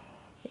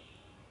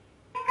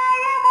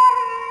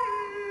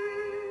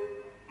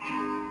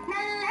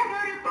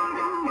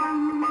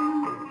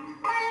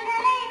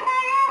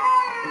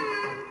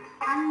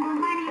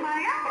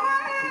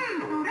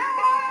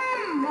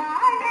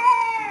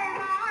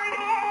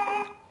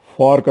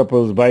 For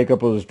couples, by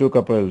couples, two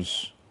couples,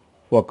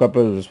 for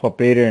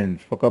parents,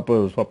 for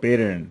couples, for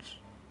parents.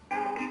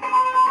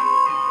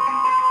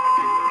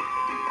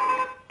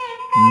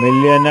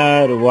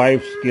 Millionaire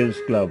Wife Skills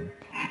Club.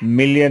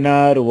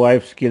 Millionaire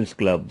Wife Skills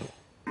Club.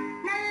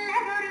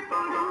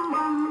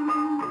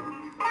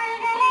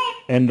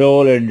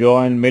 Enroll and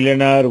join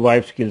Millionaire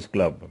Wife Skills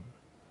Club.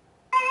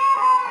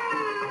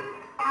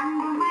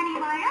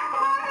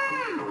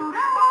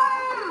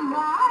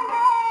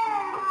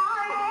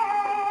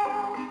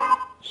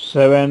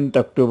 7th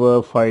October,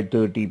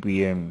 5:30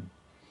 p.m.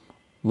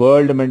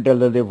 World Mental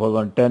Health Day was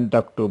on 10th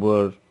October,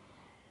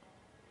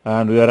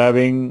 and we are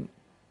having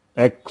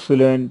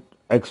excellent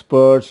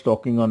experts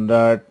talking on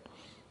that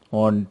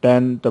on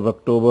 10th of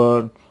October.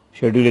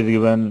 Schedule is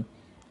given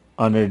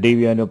on a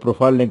DV and a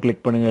profile link.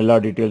 Click பண்ணுங்க, எல்லா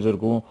details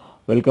இருக்கும்.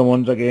 Welcome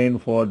once again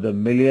for the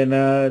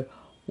Millionaire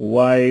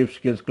Wife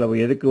Skills Club.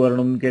 எதுக்கு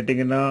வரணும்னு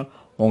கேட்டிங்கன்னா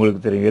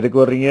உங்களுக்கு தெரியும்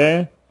எதுக்கு வர்றீங்க.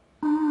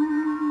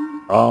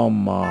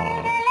 ஆமா,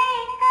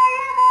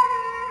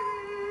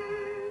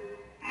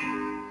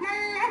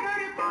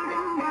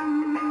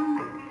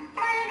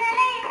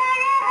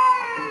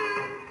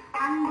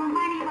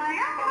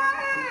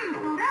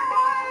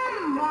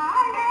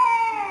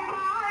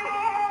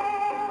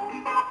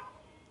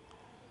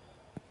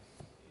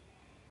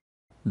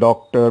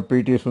 Dr.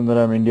 P.T.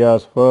 Sundaram,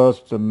 India's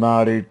first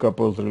married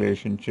couples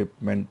relationship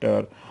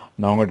mentor.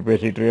 நான் உங்கள்கிட்ட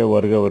பேசிகிட்டு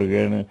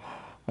வருகன்னு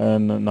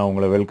நான்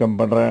உங்களை வெல்கம்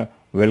பண்ணுறேன்.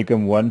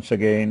 Welcome once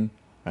again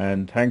and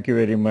thank you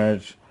very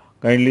much.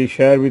 Kindly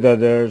share with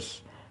others.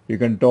 You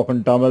can talk in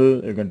Tamil,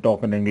 you can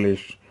talk in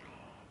English.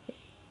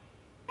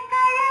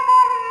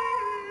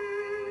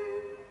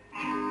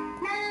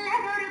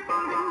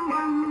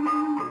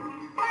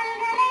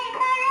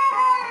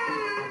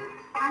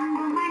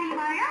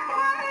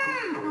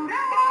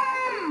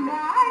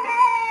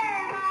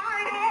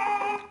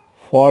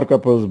 For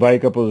couples, by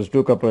couples,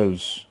 two couples,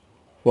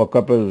 for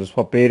couples,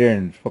 for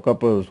parents, for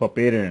couples, for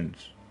parents.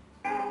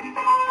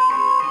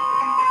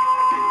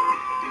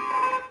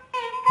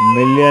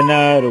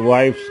 Millionaire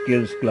Wife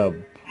Skills Club.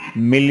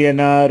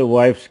 Millionaire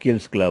Wife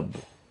Skills Club.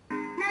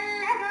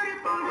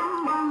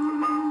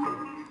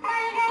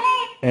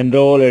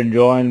 Enroll and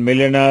join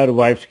Millionaire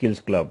Wife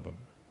Skills Club.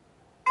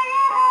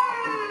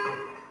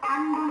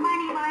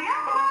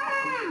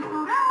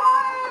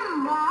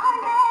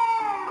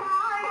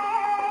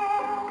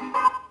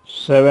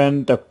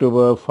 7th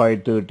October,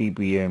 5:30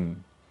 p.m.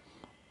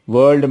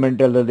 World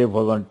Mental Health Day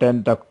was on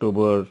 10th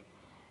October,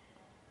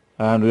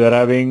 and we are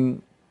having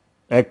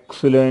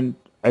excellent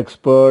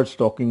experts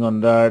talking on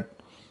that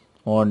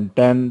on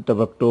 10th of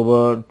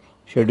October.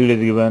 Schedule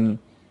is given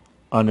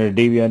on a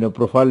DV and your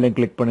profile link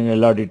click பண்ணுங்க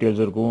எல்லா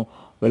details இருக்கும்.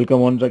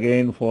 Welcome once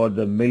again for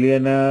the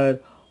Millionaire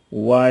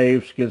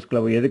Wife Skills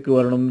Club. எதுக்கு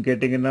வரணும்னு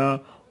கேட்டிங்கன்னா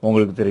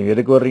உங்களுக்கு தெரியும்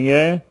எதுக்கு வர்றீங்க.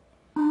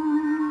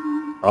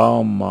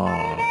 ஆமா,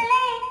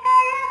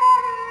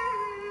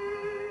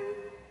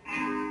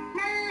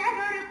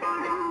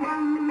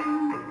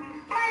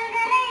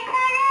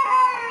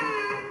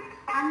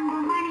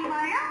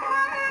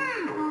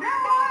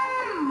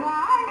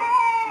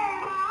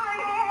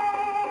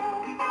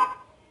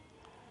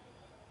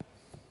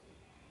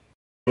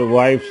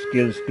 Wife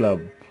Skills Club.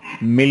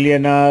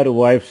 Millionaire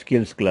Wife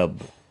Skills Club.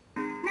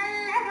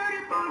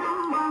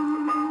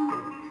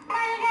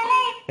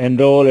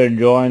 Enroll and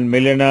join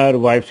Millionaire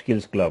Wife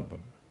Skills Club.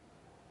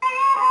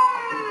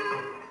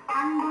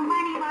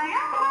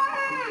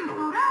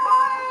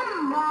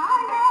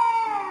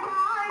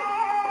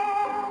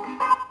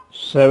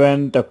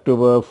 7th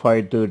October,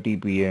 5:30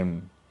 p.m.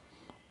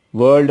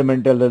 World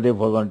Mental Health Day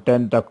was on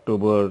 10th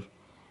October,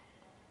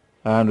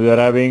 and we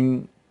are having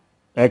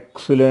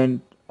excellent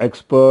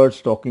experts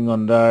talking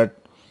on that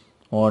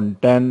on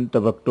 10th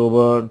of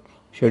October.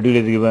 Schedule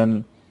is given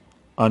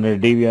on a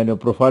DV and your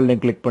profile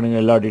link click பண்ணுங்க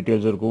எல்லா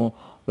details இருக்கும்.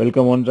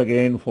 Welcome once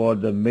again for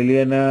the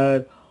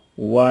Millionaire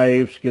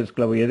Wife Skills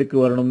Club. எதுக்கு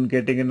வரணும்னு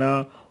கேட்டிங்கன்னா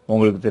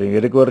உங்களுக்கு தெரியும்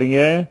எதுக்கு வர்றீங்க.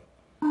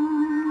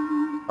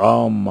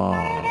 ஆமா,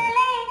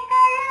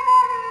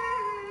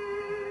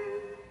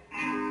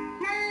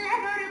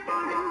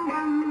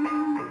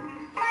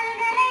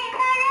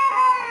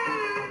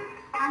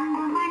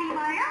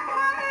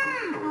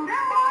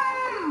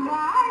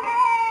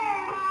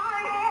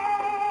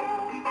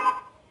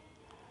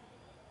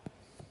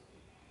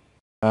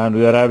 and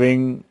we are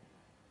having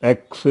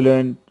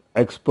excellent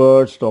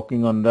experts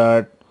talking on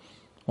that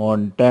on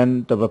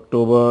 10th of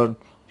October.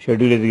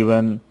 Schedule is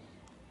given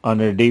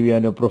on a DV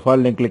and your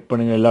profile link click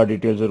பண்ணுங்க எல்லா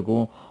டீடைல்ஸ்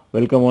இருக்கும்.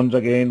 Welcome once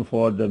again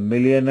for the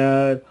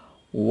Millionaire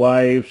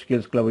Wife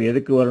Skills Club.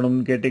 எதுக்கு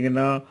வரணும்னு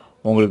கேட்டிங்கன்னா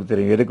உங்களுக்கு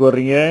தெரியும் எதுக்கு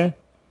வர்றீங்க.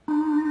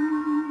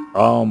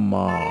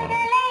 ஆமா,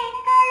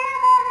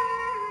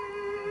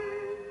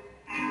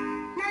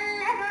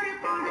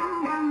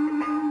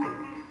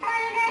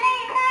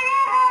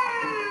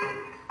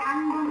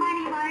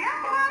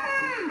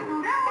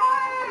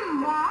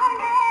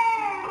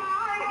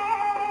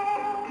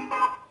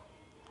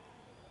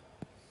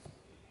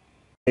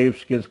 Wife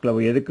Skills Club.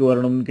 எதுக்கு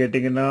வரணும்னு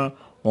கேட்டிங்கன்னா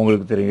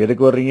உங்களுக்கு தெரியும்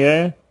எதுக்கு வர்றீங்க.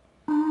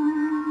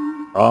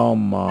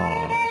 ஆமா.